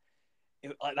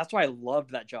 that's why I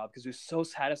loved that job, because it was so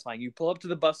satisfying. You pull up to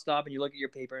the bus stop and you look at your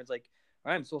paper and it's like,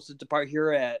 all right, I'm supposed to depart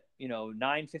here at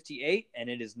 9:58 and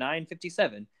it is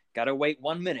 9:57. Gotta wait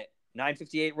 1 minute.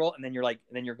 9:58 roll, and then you're like,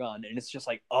 and then you're gone. And it's just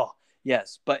like, oh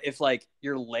yes. But if like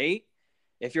you're late,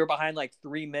 if you're behind like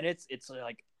 3 minutes, it's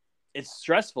like it's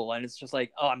stressful, and it's just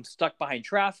like, oh, I'm stuck behind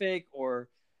traffic, or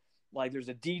like there's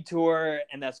a detour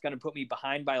and that's gonna put me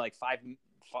behind by like 5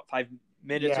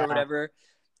 minutes or Yeah. whatever,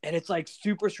 and it's like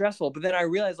super stressful. But then I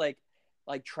realized like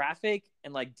traffic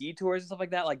and like detours and stuff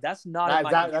like that, like that's not in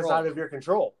my That's out control. of your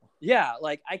control. Yeah,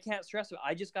 like I can't stress it.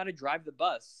 I just got to drive the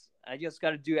bus. I just got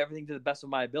to do everything to the best of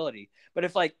my ability. But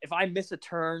if I miss a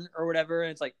turn or whatever,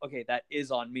 and it's like, okay, that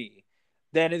is on me,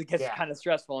 then it gets Yeah. kind of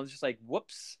stressful. And it's just like,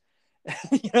 whoops,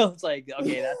 it's like,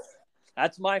 okay,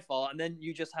 that's my fault. And then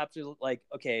you just have to like,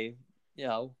 okay,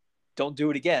 don't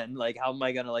do it again. Like, how am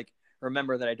I gonna like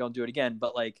remember that I don't do it again?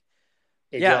 But like,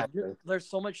 yeah, Exactly. there's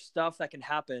so much stuff that can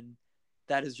happen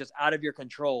that is just out of your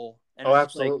control, and Oh,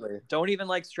 it's just like, absolutely. don't even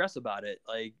like stress about it.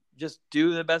 Like, just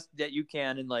do the best that you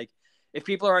can, and like, if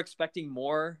people are expecting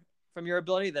more from your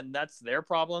ability, then that's their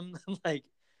problem. like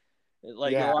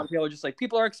a Yeah. lot of people are just like,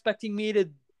 people are expecting me to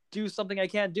do something I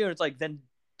can't do, and it's like, then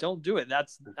don't do it.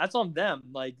 That's on them.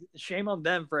 Like, shame on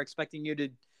them for expecting you to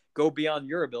go beyond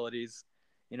your abilities,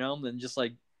 and just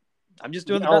like, I'm just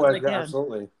doing the Oh, best I can.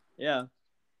 absolutely. Yeah.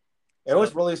 And So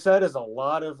what's really sad is a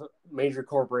lot of major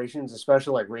corporations,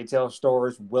 especially like retail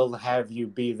stores, will have you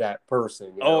be that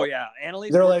person. oh yeah,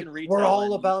 Annalise They're worked like, in we're retail, all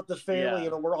and about the family.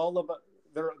 yeah, We're all about.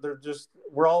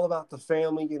 We're all about the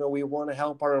family. We want to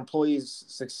help our employees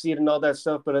succeed and all that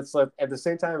stuff. But it's like at the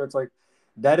same time, it's like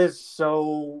that is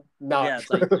so not yeah, it's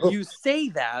like, true. you say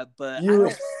that, but I you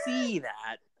don't see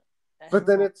that. But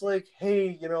then it's like,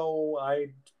 hey, I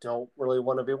don't really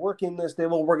want to be working this day.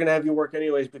 Well, we're going to have you work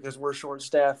anyways because we're short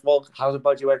staffed. Well, how's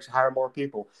about you actually hire more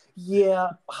people? Yeah.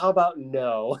 How about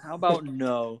no? How about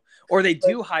no? Or they Like,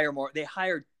 do hire more. They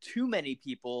hire too many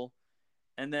people,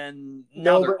 and then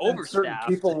now no, they're but then certain overstaffed.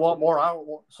 people want more hours.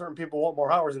 Certain people want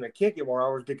more hours and they can't get more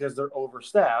hours because they're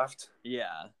overstaffed. Yeah.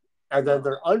 And then Oh.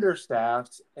 they're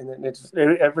understaffed. And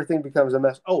then everything becomes a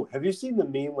mess. Oh, have you seen the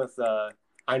meme with,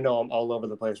 I know I'm all over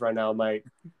the place right now. My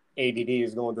ADD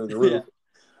is going through the Yeah. roof.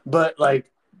 But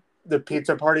like the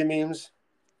pizza party memes.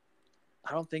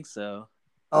 I don't think so.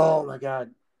 Oh my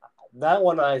god, that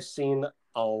one I've seen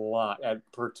a lot at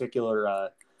particular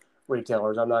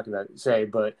retailers. I'm not going to say,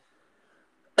 but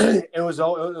it was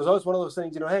always one of those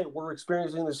things. Hey, we're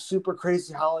experiencing this super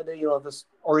crazy holiday. This,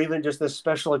 or even just this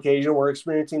special occasion. We're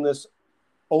experiencing this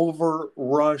over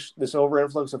rush, this over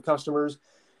influx of customers.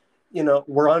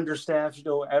 We're understaffed.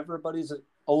 Everybody's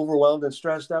overwhelmed and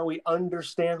stressed out. We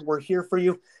understand. We're here for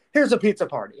you. Here's a pizza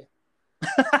party.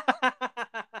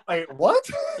 Like, what?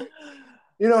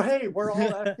 Hey, we're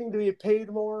all asking to be paid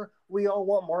more. We all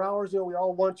want more hours. We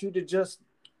all want you to just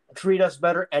treat us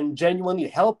better and genuinely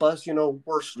help us.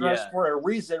 We're stressed Yeah. for a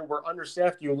reason. We're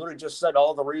understaffed. You literally just said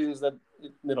all the reasons that,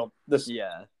 this,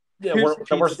 Yeah. yeah, Here's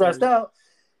the we're pizza stressed party. out.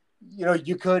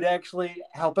 You could actually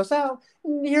help us out.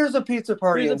 Here's a pizza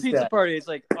party Here's a pizza instead. party. It's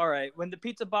like, all right, when the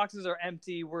pizza boxes are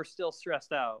empty, we're still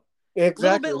stressed out. A little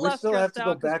Exactly. bit We less still have stressed to go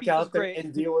out because back pizza's out there great.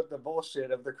 and deal with the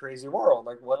bullshit of the crazy world.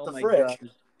 Like, what Oh the my god.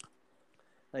 frick?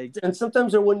 Like, And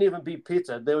sometimes it wouldn't even be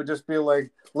pizza. They would just be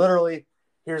like, literally,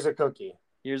 here's a cookie.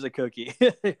 here's a cookie.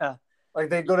 Yeah. Like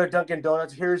they go to Dunkin'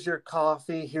 Donuts. Here's your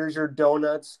coffee. Here's your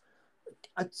donuts.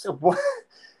 What?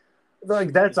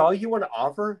 Like that's all you want to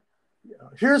offer?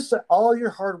 Here's all your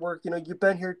hard work. You've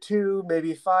been here 2,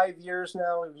 maybe 5 years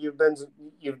now.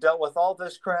 You've dealt with all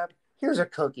this crap. Here's a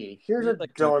cookie. Here's Here's a a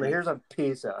donut. cookie. Here's a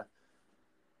pizza.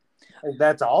 Like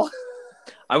that's all.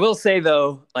 I will say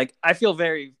though, like I feel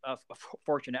very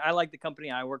fortunate. I like the company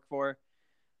I work for.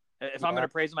 If I'm Yeah. gonna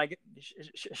praise them,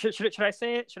 should I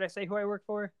say it? Should I say who I work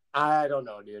for? I don't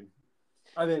know, dude.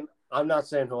 I mean, I'm not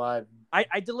saying who I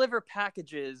deliver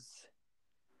packages,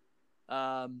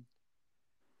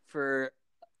 for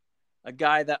a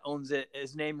guy that owns it.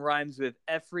 His name rhymes with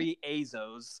Efri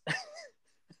Azos.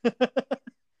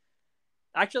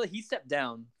 Actually, he stepped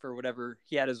down for whatever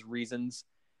he had his reasons.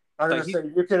 I'm But gonna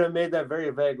say you could have made that very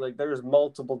vague. Like there's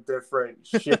multiple different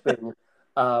shipping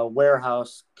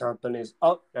warehouse companies.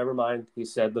 Oh, never mind. He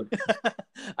said the.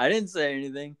 I didn't say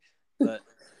anything, but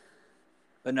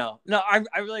no. I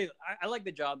like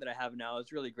the job that I have now.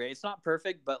 It's really great. It's not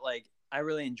perfect, but like I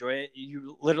really enjoy it.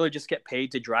 You literally just get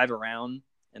paid to drive around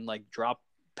and like drop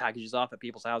packages off at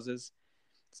people's houses.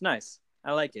 It's nice.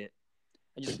 I like it.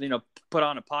 I just put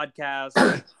on a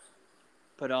podcast,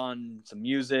 put on some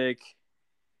music,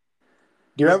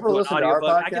 Do you listen ever to an listen to our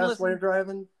audiobook. I can podcast when you're listen.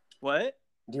 driving? What?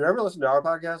 Do you ever listen to our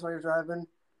podcast when you're driving?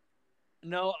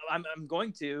 No, I'm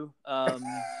going to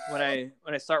when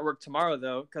I start work tomorrow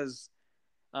though, because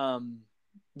um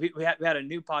we had a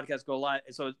new podcast go live.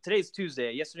 So today's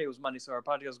Tuesday. Yesterday was Monday, so our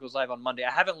podcast goes live on Monday.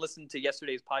 I haven't listened to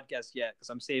yesterday's podcast yet because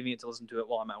I'm saving it to listen to it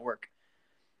while I'm at work.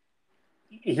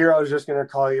 Here, I was just going to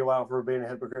call you out for being a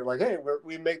hypocrite. Like, hey,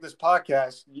 we make this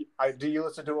podcast. Do you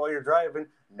listen to it while you're driving?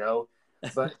 No.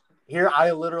 But here,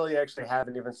 I literally actually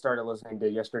haven't even started listening to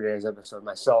yesterday's episode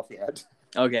myself yet.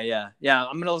 Okay, yeah.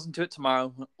 I'm gonna listen to it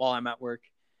tomorrow while I'm at work.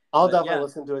 I'll But definitely yeah,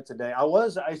 listen to it today.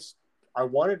 I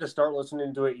wanted to start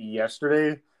listening to it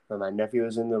yesterday, but my nephew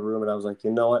was in the room, and I was like,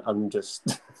 you know what? I'm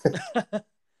just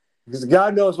because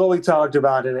God knows what we talked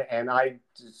about in it, and I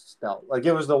just felt like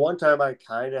it was the one time I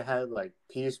kind of had like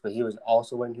peace, but he was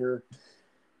also in here.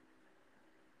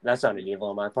 That's not an evil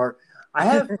on my part. I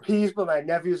have peace, but my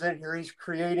nephew's in here. He's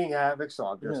creating havoc, so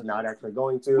I'm just not actually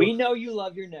going to. we know you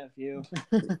love your nephew.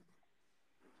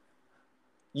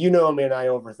 You know me, and I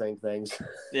overthink things.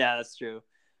 Yeah, that's true.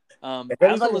 If I also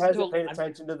anybody listen to. hasn't paid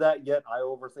attention to that yet, I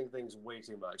overthink things way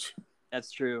too much.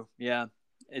 That's true. Yeah,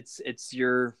 it is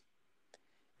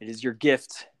your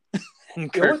gift.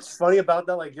 And You know what's funny about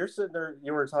that? Like you're sitting there,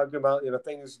 you were talking about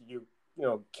things you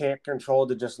can't control,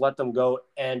 to just let them go,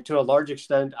 and to a large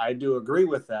extent, I do agree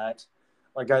with that.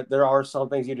 Like there are some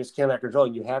things you just cannot control.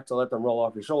 You have to let them roll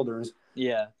off your shoulders.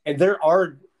 Yeah, And there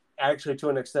are actually, to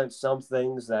an extent, some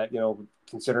things that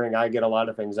considering I get a lot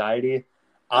of anxiety,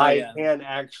 I can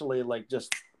actually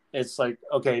it's like,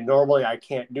 okay, normally I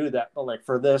can't do that, but like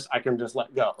for this, I can just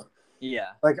let go.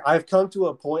 yeah, Like I've come to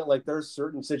a point, like there's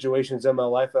certain situations in my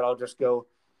life that I'll just go,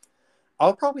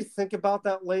 I'll probably think about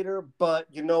that later, but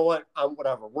you know what?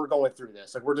 Whatever. We're going through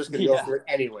this. Like we're just gonna go through it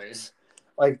anyways.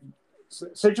 Like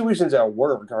situations at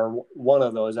work are one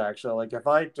of those actually. Like if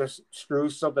I just screw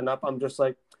something up, I'm just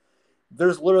like,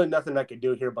 there's literally nothing I can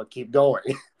do here but keep going.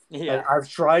 yeah. And I've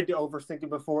tried to overthink it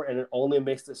before, and it only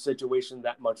makes the situation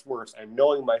that much worse. And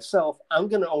knowing myself, I'm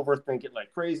gonna overthink it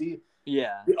like crazy.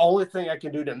 Yeah. The only thing I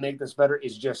can do to make this better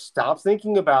is just stop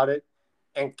thinking about it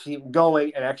and keep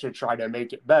going and actually try to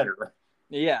make it better.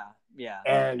 Yeah.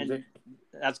 And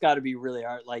that's got to be really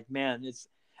hard. Like, man, it's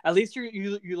at least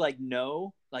you like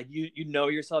know, like you know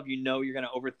yourself. You know you're gonna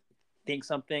overthink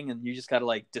something, and you just gotta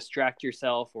like distract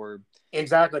yourself or.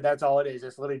 Exactly, that's all it is.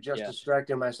 It's literally just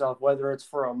distracting myself, whether it's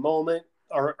for a moment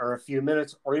or a few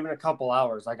minutes or even a couple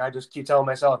hours. Like I just keep telling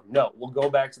myself, no, we'll go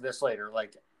back to this later.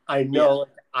 Like I know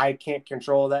I can't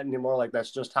control that anymore. Like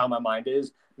that's just how my mind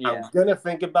is. I'm gonna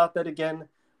think about that again,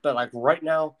 but like right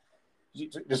now,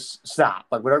 just stop.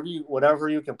 Like whatever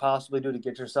you can possibly do to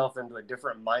get yourself into a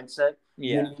different mindset.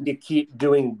 You need to keep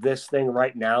doing this thing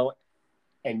right now,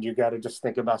 and you got to just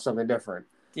think about something different.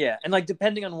 Yeah, and like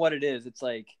depending on what it is, it's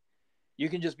like you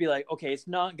can just be like, okay, it's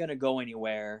not gonna go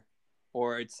anywhere,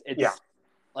 or it's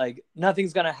like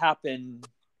nothing's gonna happen,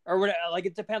 or whatever. Like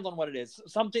it depends on what it is.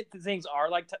 Some things are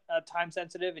like time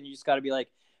sensitive, and you just got to be like,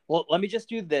 well, let me just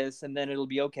do this, and then it'll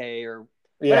be okay, or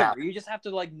whatever. You just have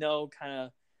to like know kind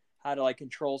of how to like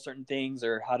control certain things,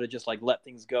 or how to just like let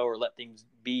things go, or let things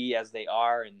be as they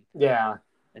are,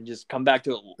 and just come back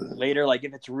to it later. Like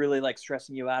if it's really like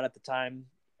stressing you out at the time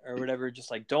or whatever,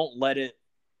 just like don't let it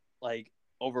like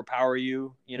overpower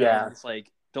you. It's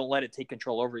like don't let it take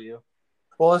control over you.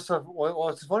 Well,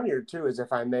 what's funnier too is,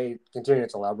 if I may continue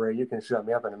to elaborate, you can shut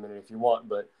me up in a minute if you want.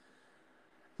 But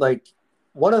like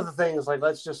one of the things, like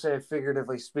let's just say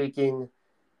figuratively speaking,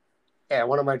 at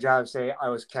one of my jobs, say I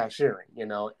was cashiering,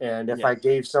 and if I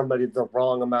gave somebody the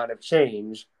wrong amount of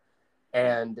change,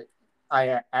 and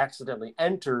I accidentally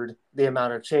entered the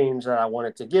amount of change that I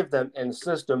wanted to give them in the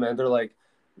system, and they're like,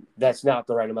 that's not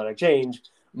the right amount of change,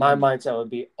 my mindset would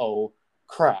be, oh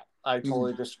crap, I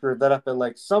totally just screwed that up. And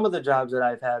like some of the jobs that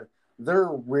I've had, they're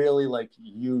really like,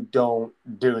 you don't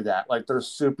do that. Like they're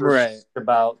super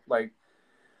about like,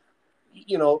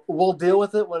 we'll deal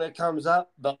with it when it comes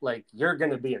up, but like you're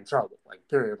gonna be in trouble. Like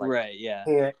period. Like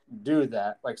can't do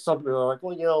that. Like some people are like,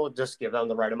 well, just give them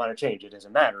the right amount of change. It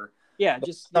doesn't matter. Yeah, but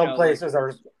just some places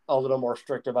are a little more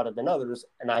strict about it than others,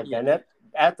 and I've been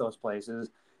at those places,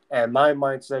 and my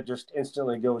mindset just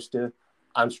instantly goes to,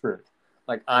 I'm screwed.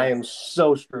 Like I am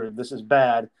so screwed. This is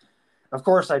bad. Of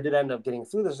course, I did end up getting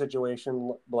through the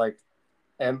situation, like,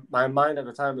 and my mind at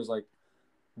the time was like,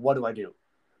 what do I do?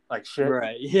 Like, shit.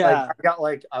 Right. Like, Yeah. I got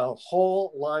like a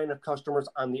whole line of customers.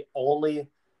 I'm the only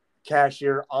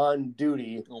cashier on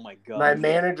duty. Oh my My god.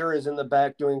 manager is in the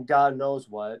back doing God knows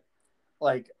what.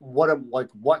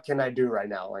 What can I do right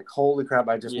now? Like, holy crap,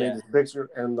 I just made Yeah. this picture.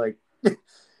 And like,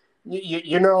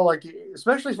 you know, like,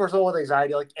 especially for someone with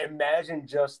anxiety, like, imagine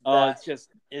just Oh, that.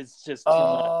 it's just too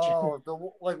much.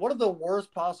 Oh, like one of the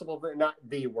worst possible things, not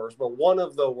the worst, but one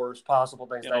of the worst possible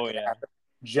things that Oh could yeah. happen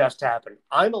just happened.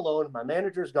 I'm alone. My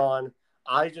manager's gone.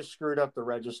 I just screwed up the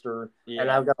register, and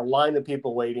Yeah. I've got a line of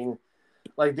people waiting.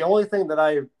 Like, the only thing that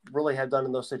I really have done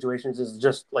in those situations is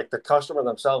just like the customer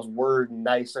themselves were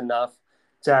nice enough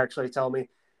to actually tell me,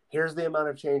 here's the amount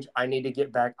of change I need to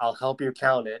get back. I'll help you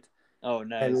count it. Oh,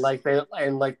 And nice.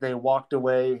 they walked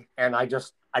away, and I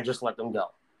just let them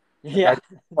go. Like, Yeah.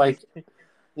 like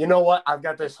you know what? I've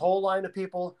got this whole line of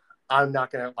people. I'm not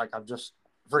gonna, like, I'm just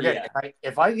forget Yeah. it.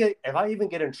 If I even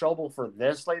get in trouble for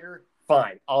this later,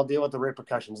 fine. I'll deal with the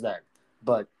repercussions then.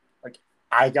 But like,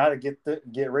 I gotta get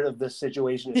rid of this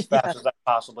situation as Yeah. fast as I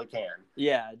possibly can.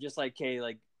 Yeah. Just like, okay,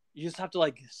 like you just have to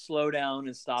like slow down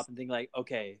and stop and think like,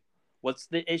 okay, what's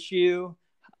the issue?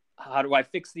 How do I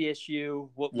fix the issue?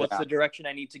 What's Yeah. the direction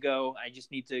I need to go? I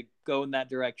just need to go in that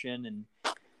direction and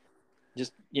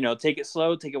just, take it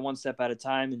slow, take it one step at a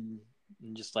time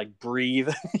and just like breathe,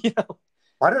 you know.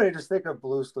 Why did I just think of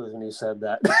Blue's Clues when you said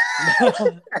that?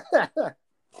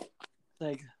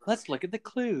 Like, let's look at the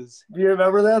clues. Do you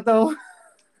remember that though?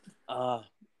 Uh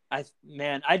I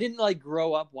didn't like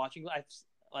grow up watching. I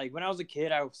like when I was a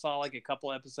kid, I saw like a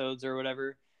couple episodes or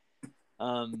whatever.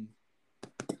 Um,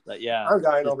 but yeah, I'm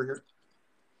dying over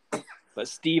here. but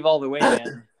Steve all the way,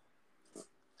 man.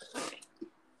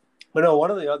 But no,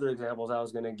 one of the other examples I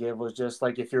was going to give was just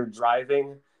like if you're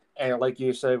driving and, like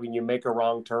you said, when you make a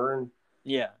wrong turn,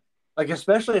 Yeah, like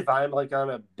especially if I'm like on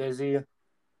a busy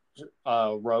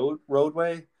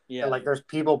roadway and yeah, like there's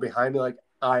people behind me, like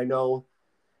I know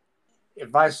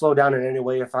if I slow down in any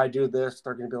way, if I do this,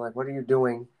 they're going to be like, "What are you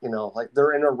doing?" You know, like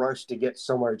they're in a rush to get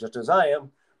somewhere just as I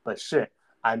am. But shit,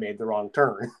 I made the wrong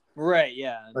turn. right,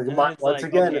 yeah. Like, And then it's once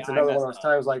like, again, okay, it's I another one of messed those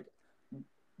up. times like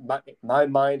my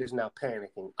mind is now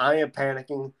panicking. I am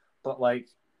panicking, but like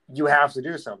you have to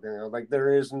do something. You know? Like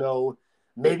there is no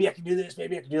maybe I can do this,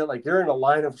 maybe I can do it. Like you're in a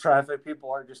line of traffic,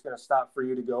 people aren't just going to stop for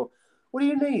you to go. What do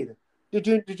you need? Did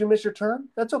you miss your turn?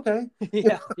 That's okay.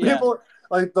 Yeah, yeah, People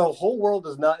like the whole world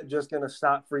is not just going to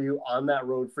stop for you on that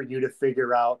road for you to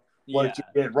figure out yeah. what you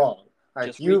did wrong. Like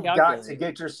Just you've got to recalculate.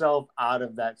 get yourself out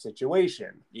of that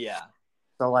situation. Yeah,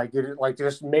 So like you like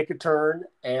just make a turn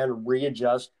and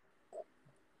readjust.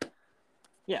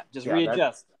 yeah. Just Yeah, that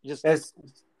readjust. Just it's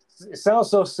it sounds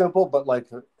so simple, but like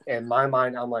in my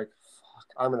mind, I'm like, fuck,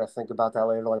 I'm gonna think about that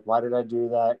later. Like, why did I do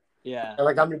that? yeah, And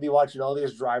like, I'm gonna be watching all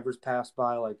these drivers pass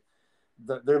by. Like,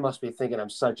 they must be thinking I'm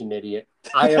such an idiot.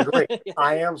 I agree,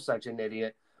 I am such an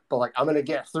idiot. But like, I'm gonna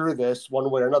get through this one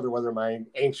way or another, whether my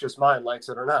anxious mind likes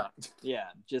it or not. yeah.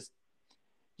 Just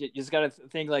you just gotta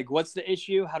think like, what's the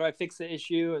issue? How do I fix the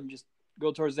issue? And just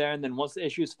go towards there. And then once the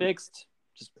issue is fixed,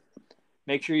 just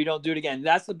make sure you don't do it again.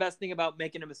 That's the best thing about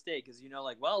making a mistake is,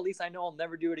 like, well, at least I know I'll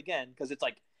never do it again because it's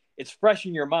like it's fresh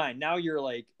in your mind. Now you're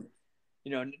like,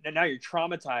 now you're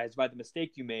traumatized by the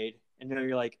mistake you made, and then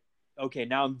you're like, okay,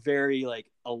 now I'm very like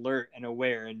alert and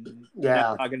aware, and now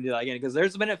Yeah, I'm not gonna do that again. Because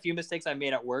there's been a few mistakes I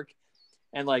made at work,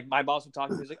 and like my boss would talk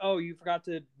to me, he's like, oh, you forgot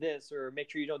to this, or make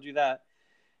sure you don't do that.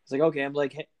 It's like, okay, I'm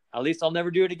like, hey, at least I'll never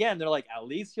do it again. They're like, at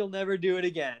least you'll never do it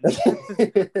again.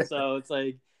 So it's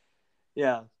like,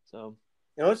 yeah, so.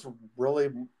 it's really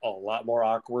a lot more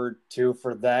awkward too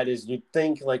for that is you'd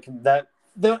think like that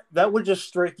would just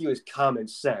strike you as common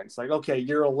sense. Like, okay,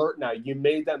 you're alert now. You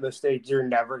made that mistake. You're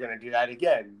never going to do that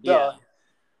again. Duh. Yeah.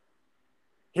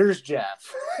 Here's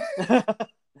Jeff.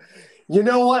 You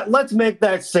know what? Let's make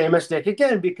that same mistake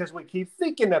again because we keep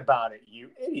thinking about it, you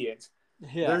idiot.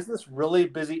 Yeah. There's this really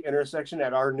busy intersection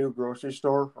at our new grocery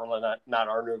store, or not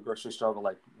our new grocery store, but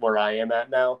like where I am at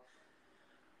now.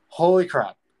 Holy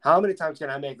crap. How many times can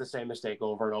I make the same mistake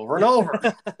over and over and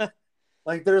over?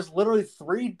 Like there's literally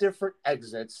 3 different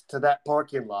exits to that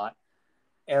parking lot.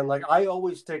 And like I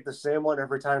always take the same one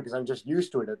every time because I'm just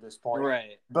used to it at this point.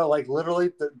 Right. But like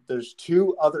literally there's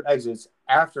 2 other exits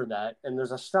after that, and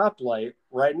there's a stoplight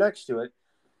right next to it.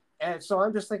 And so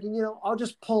I'm just thinking, I'll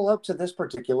just pull up to this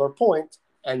particular point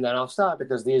and then I'll stop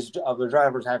because these other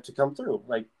drivers have to come through.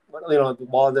 Like,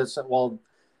 while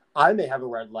I may have a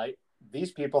red light,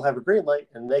 these people have a green light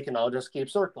and they can all just keep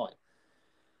circling.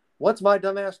 What's my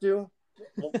dumbass do?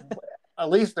 At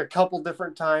least a couple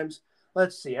different times.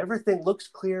 let's see, everything looks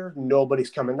clear. Nobody's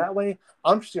coming that way.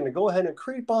 I'm just going to go ahead and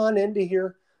creep on into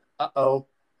here. Uh-oh.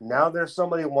 Now there's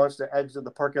somebody who wants to exit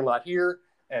the parking lot here,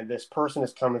 and this person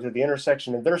is coming to the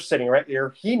intersection, and they're sitting right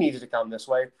here. He needs to come this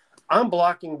way. I'm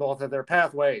blocking both of their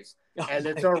pathways, and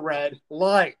it's a red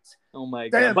light. Oh my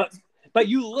Damn God. it. But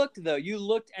you looked, though. You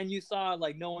looked and you saw,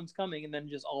 like, no one's coming, and then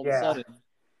just all of a sudden.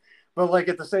 But, like,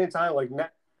 at the same time, like,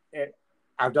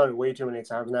 I've done it way too many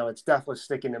times now. It's definitely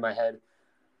sticking in my head.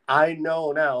 I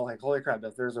know now, like, holy crap,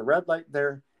 if there's a red light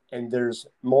there and there's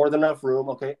more than enough room,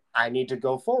 okay, I need to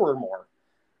go forward more.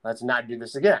 Let's not do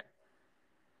this again.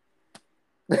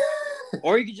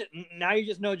 Or you could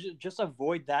just know, just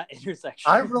avoid that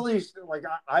intersection. I really, like,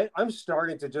 I'm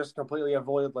starting to just completely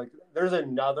avoid, like, there's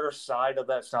another side of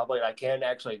that stoplight I can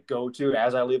actually go to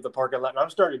as I leave the parking lot. And I'm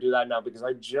starting to do that now because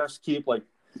I just keep, like,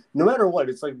 no matter what,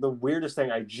 it's like the weirdest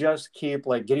thing. I just keep,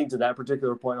 like, getting to that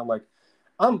particular point. I'm like,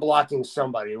 I'm blocking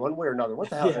somebody one way or another. What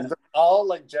the hell? Yeah. And they're all,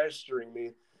 like, gesturing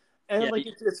me. And, like,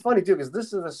 it's funny, too, because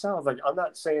this is a sound, like, I'm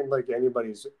not saying, like,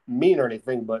 anybody's mean or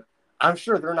anything, but I'm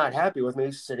sure they're not happy with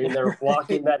me sitting there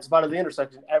blocking that spot of the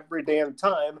intersection every damn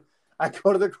time I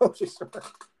go to the grocery store.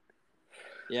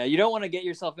 Yeah, you don't want to get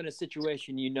yourself in a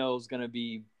situation you know is going to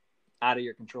be out of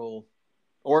your control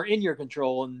or in your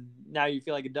control, and now you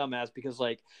feel like a dumbass because,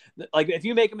 like if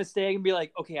you make a mistake and be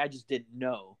like, okay, I just didn't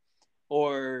know,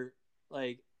 or,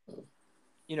 like,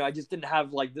 you know, I just didn't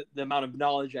have, like, the amount of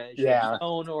knowledge I should have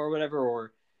known or whatever,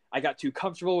 or I got too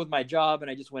comfortable with my job and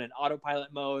I just went in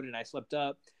autopilot mode and I slipped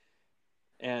up.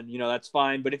 And, you know, that's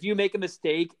fine. But if you make a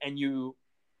mistake and you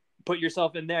put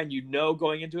yourself in there and you know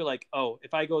going into it, like, oh,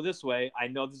 if I go this way, I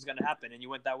know this is going to happen. And you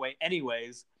went that way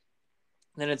anyways.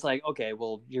 Then it's like, okay,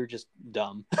 well, you're just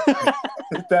dumb. I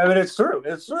mean, it's true.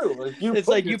 It's true.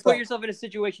 Like, you put yourself in a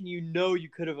situation you know you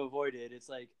could have avoided. It's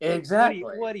like, exactly.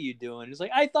 What are you doing? It's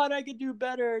like, I thought I could do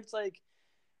better. It's like,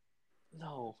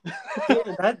 no.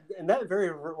 and that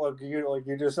very, like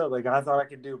you just said, like, I thought I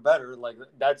could do better. Like,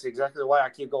 that's exactly why I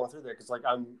keep going through there, because, like,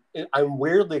 I'm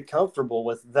weirdly comfortable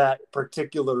with that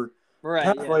particular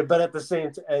pathway, yeah. But at the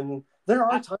same time, and there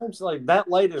are times, like, that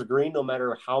light is green no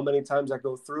matter how many times I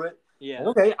go through it. Yeah.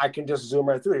 Okay, I can just zoom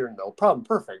right through here, no problem,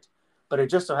 perfect. But it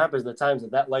just so happens the times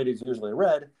that light is usually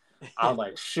red, I'm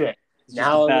like, shit.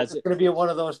 Now it's going to be one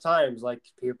of those times, like,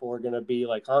 people are going to be,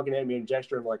 like, honking at me and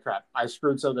gesturing, like, crap, I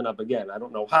screwed something up again. I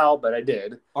don't know how, but I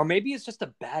did. Or maybe it's just a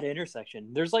bad intersection.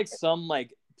 There's, like, some,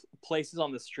 like, places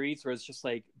on the streets where it's just,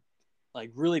 like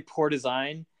really poor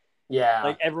design. Yeah.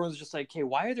 Like, everyone's just like, hey,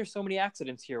 why are there so many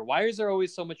accidents here? Why is there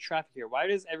always so much traffic here? Why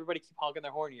does everybody keep honking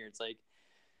their horn here? It's like,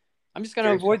 I'm just going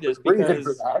to avoid this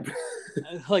because,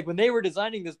 like, when they were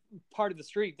designing this part of the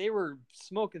street, they were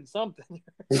smoking something.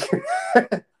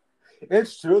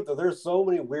 It's true, though. There's so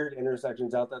many weird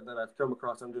intersections out there that I've come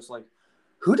across. I'm just like,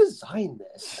 who designed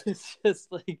this? It's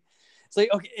just like,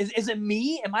 okay, is it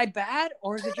me? Am I bad?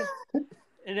 Or is it just,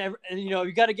 and you know,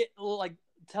 you got to get, like,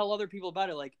 tell other people about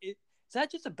it. Like, is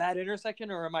that just a bad intersection,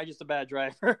 or am I just a bad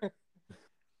driver?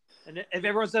 And if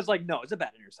everyone says, like, no, it's a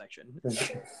bad intersection.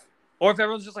 Or if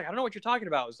everyone's just like, I don't know what you're talking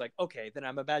about. It's like, okay, then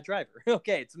I'm a bad driver.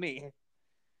 Okay, it's me.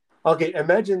 Okay,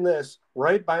 imagine this.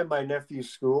 Right by my nephew's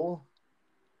school,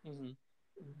 mm-hmm.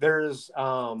 There's,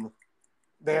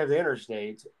 they have the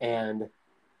interstate, and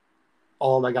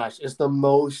oh my gosh, it's the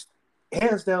most,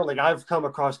 hands down, like, I've come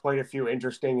across quite a few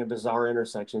interesting and bizarre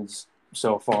intersections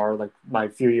so far, like, my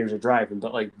few years of driving,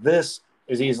 but, like, this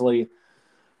is easily,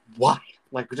 why?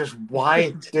 Like, just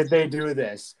why did they do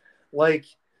this? Like,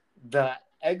 the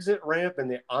exit ramp and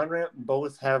the on-ramp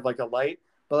both have, like, a light,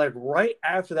 but, like, right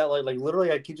after that light, like,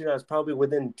 literally, I kid you not, it's probably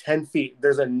within 10 feet,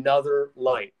 there's another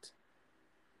light.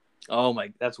 Oh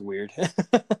my, that's weird.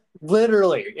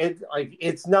 Literally,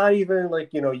 it's not even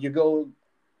like, you know, you go,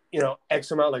 you know, X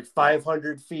amount, like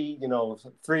 500 feet, you know,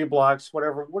 3 blocks,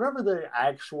 whatever the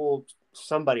actual,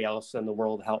 somebody else in the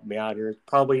world help me out here.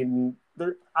 Probably,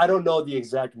 I don't know the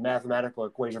exact mathematical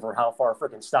equation for how far a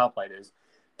freaking stoplight is,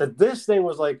 but this thing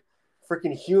was like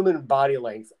freaking human body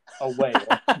length away.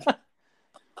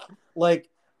 Like,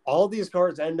 all these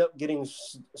cars end up getting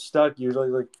stuck usually,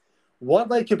 like, one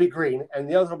light could be green and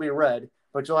the other will be red,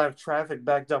 but you'll have traffic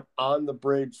backed up on the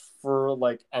bridge for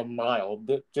like a mile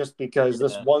just because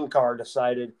this one car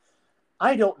decided,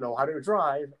 I don't know how to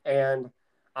drive, and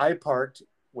I parked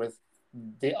with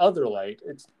the other light.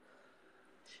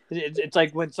 It's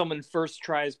like when someone first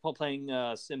tries playing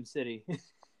SimCity.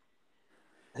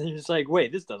 And you're just like,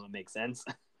 wait, this doesn't make sense.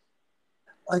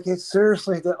 Like, it's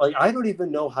seriously, like, I don't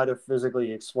even know how to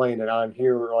physically explain it on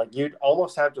here. Like, you'd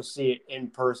almost have to see it in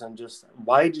person. Just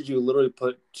why did you literally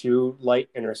put 2 light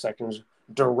intersections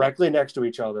directly next to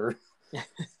each other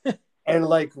and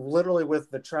like literally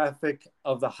with the traffic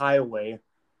of the highway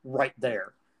right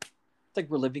there. It's like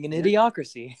we're living in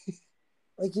idiocracy.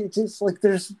 Like it just like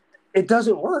it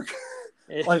doesn't work.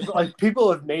 like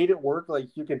people have made it work.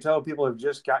 Like you can tell people have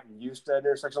just gotten used to that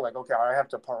intersection. Like, okay, I have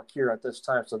to park here at this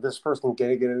time, so this person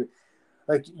can get in.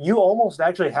 Like you almost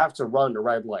actually have to run a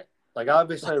red light. Like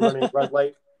obviously running a red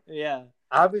light. Yeah.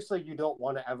 Obviously you don't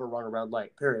want to ever run a red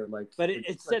light, period. Like but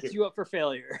it sets you up for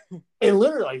failure. It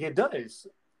literally, like, it does.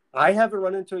 I haven't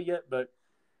run into it yet, but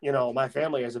you know, my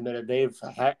family has admitted they've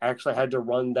actually had to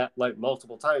run that light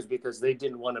multiple times because they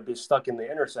didn't want to be stuck in the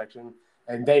intersection,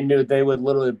 and they knew they would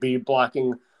literally be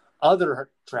blocking other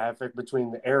traffic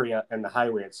between the area and the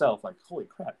highway itself. Like, holy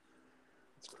crap!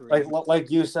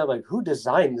 Like you said, like who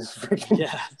designed this?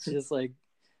 Yeah, it's like,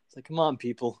 come on,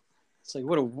 people. It's like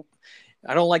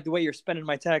I don't like the way you're spending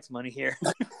my tax money here.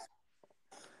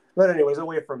 But anyways,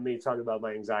 away from me talking about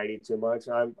my anxiety too much,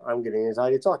 I'm getting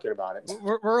anxiety talking about it.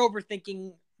 We're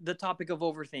overthinking the topic of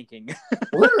overthinking.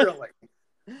 Literally.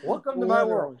 Welcome to my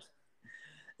world.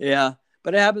 Yeah,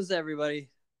 but it happens to everybody.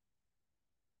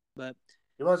 But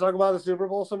you want to talk about the Super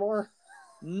Bowl some more?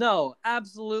 No,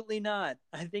 absolutely not.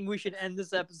 I think we should end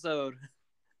this episode.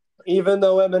 Even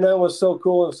though Eminem was so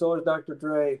cool and so was Dr.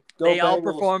 Dre. They all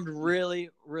performed really,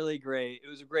 really great. It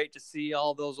was great to see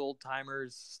all those old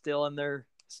timers still in there.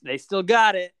 They still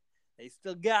got it. They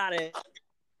still got it.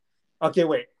 Okay,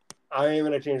 wait. I am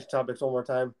going to change topics one more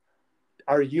time.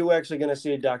 Are you actually going to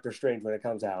see Doctor Strange when it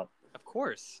comes out? Of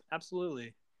course.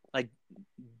 Absolutely. Like,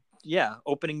 yeah,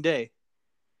 opening day.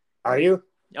 Are you?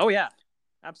 Oh, yeah.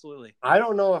 Absolutely. I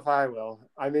don't know if I will.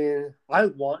 I mean, I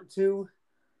want to,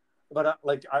 but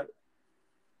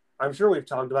I'm sure we've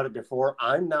talked about it before.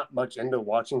 I'm not much into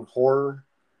watching horror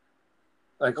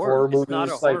movies. It's not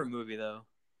a horror movie, though.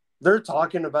 They're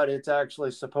talking about it's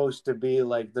actually supposed to be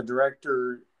like the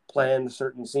director planned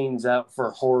certain scenes out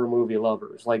for horror movie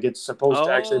lovers. Like it's supposed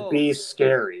to actually be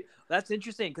scary. That's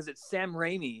interesting because it's Sam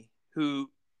Raimi who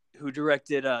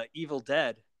directed Evil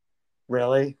Dead.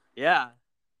 Really? Yeah.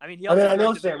 I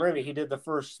know Sam Raimi. He did the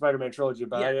first Spider-Man trilogy,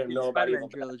 but I didn't know about Evil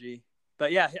trilogy.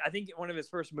 But yeah, I think one of his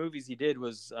first movies he did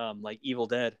was like Evil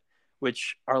Dead,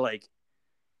 which are like,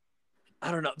 I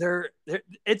don't know,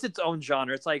 it's its own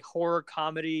genre. It's like horror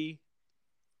comedy,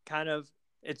 kind of.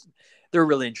 They're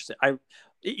really interesting.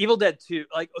 Evil Dead 2,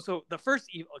 like, so the first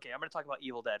okay, I'm gonna talk about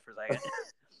Evil Dead for a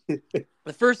second.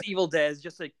 The first Evil Dead is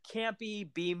just a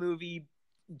campy B movie,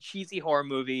 cheesy horror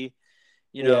movie,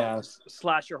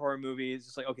 slasher horror movie. It's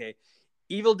just like, okay.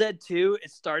 Evil Dead 2,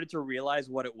 it started to realize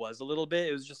what it was a little bit.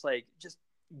 It was just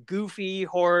goofy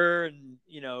horror, and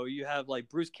you have like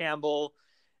Bruce Campbell,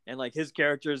 and like his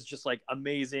character is just like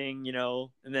amazing,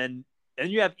 and then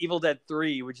you have Evil Dead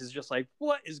 3, which is just like,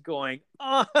 what is going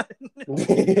on?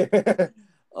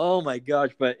 Oh my gosh,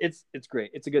 but it's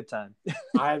great. It's a good time.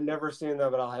 I've never seen that,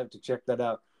 but I'll have to check that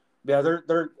out. Yeah,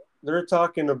 they're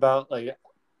talking about like,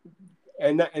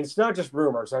 and it's not just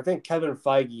rumors. I think Kevin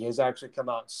Feige has actually come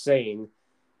out saying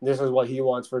this is what he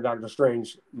wants for Doctor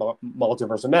Strange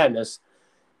Multiverse of Madness,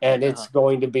 and it's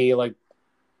going to be like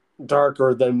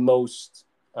darker than most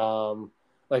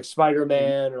like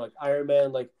Spider-Man or like Iron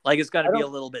Man, like it's got to be a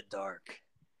little bit dark.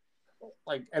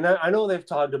 Like, and I know they've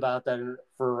talked about that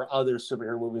for other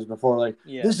superhero movies before. Like,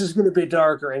 this is going to be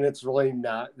darker, and it's really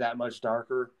not that much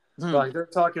darker. But, like, they're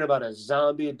talking about a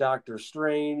zombie Doctor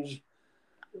Strange.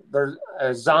 There's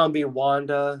a zombie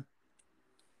Wanda.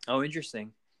 Oh,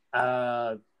 interesting.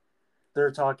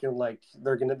 They're talking like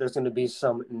there's gonna be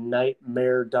some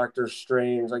nightmare Doctor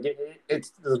Strange. Like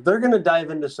they're gonna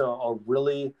dive into a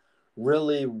really,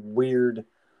 really weird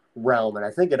realm, and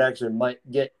I think it actually might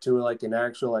get to like an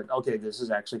actual like, okay, this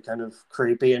is actually kind of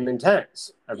creepy and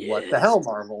intense. Like, what the hell,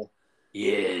 Marvel?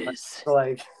 Yes.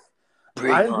 Like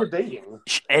I'm debating.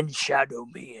 And shadow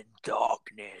me in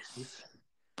darkness.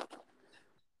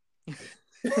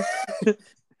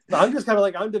 I'm just kind of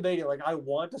like, I'm debating. Like, I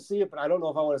want to see it, but I don't know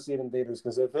if I want to see it in theaters,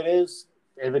 because if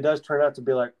it does turn out to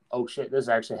be like, oh shit, this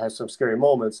actually has some scary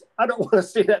moments, I don't want to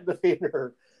see that in the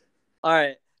theater. All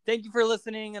right. Thank you for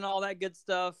listening and all that good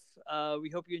stuff. We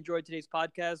hope you enjoyed today's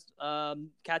podcast.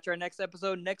 Catch our next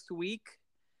episode next week.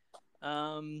 We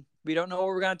don't know what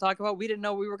we're going to talk about. We didn't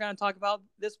know we were going to talk about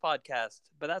this podcast,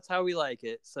 but that's how we like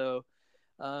it. So,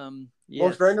 yes.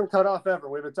 Most random cutoff ever.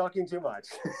 We've been talking too much.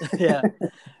 Yeah.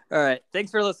 All right.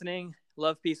 Thanks for listening.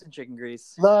 Love, peace, and chicken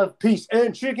grease. Love, peace,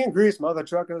 and chicken grease, mother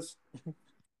truckers.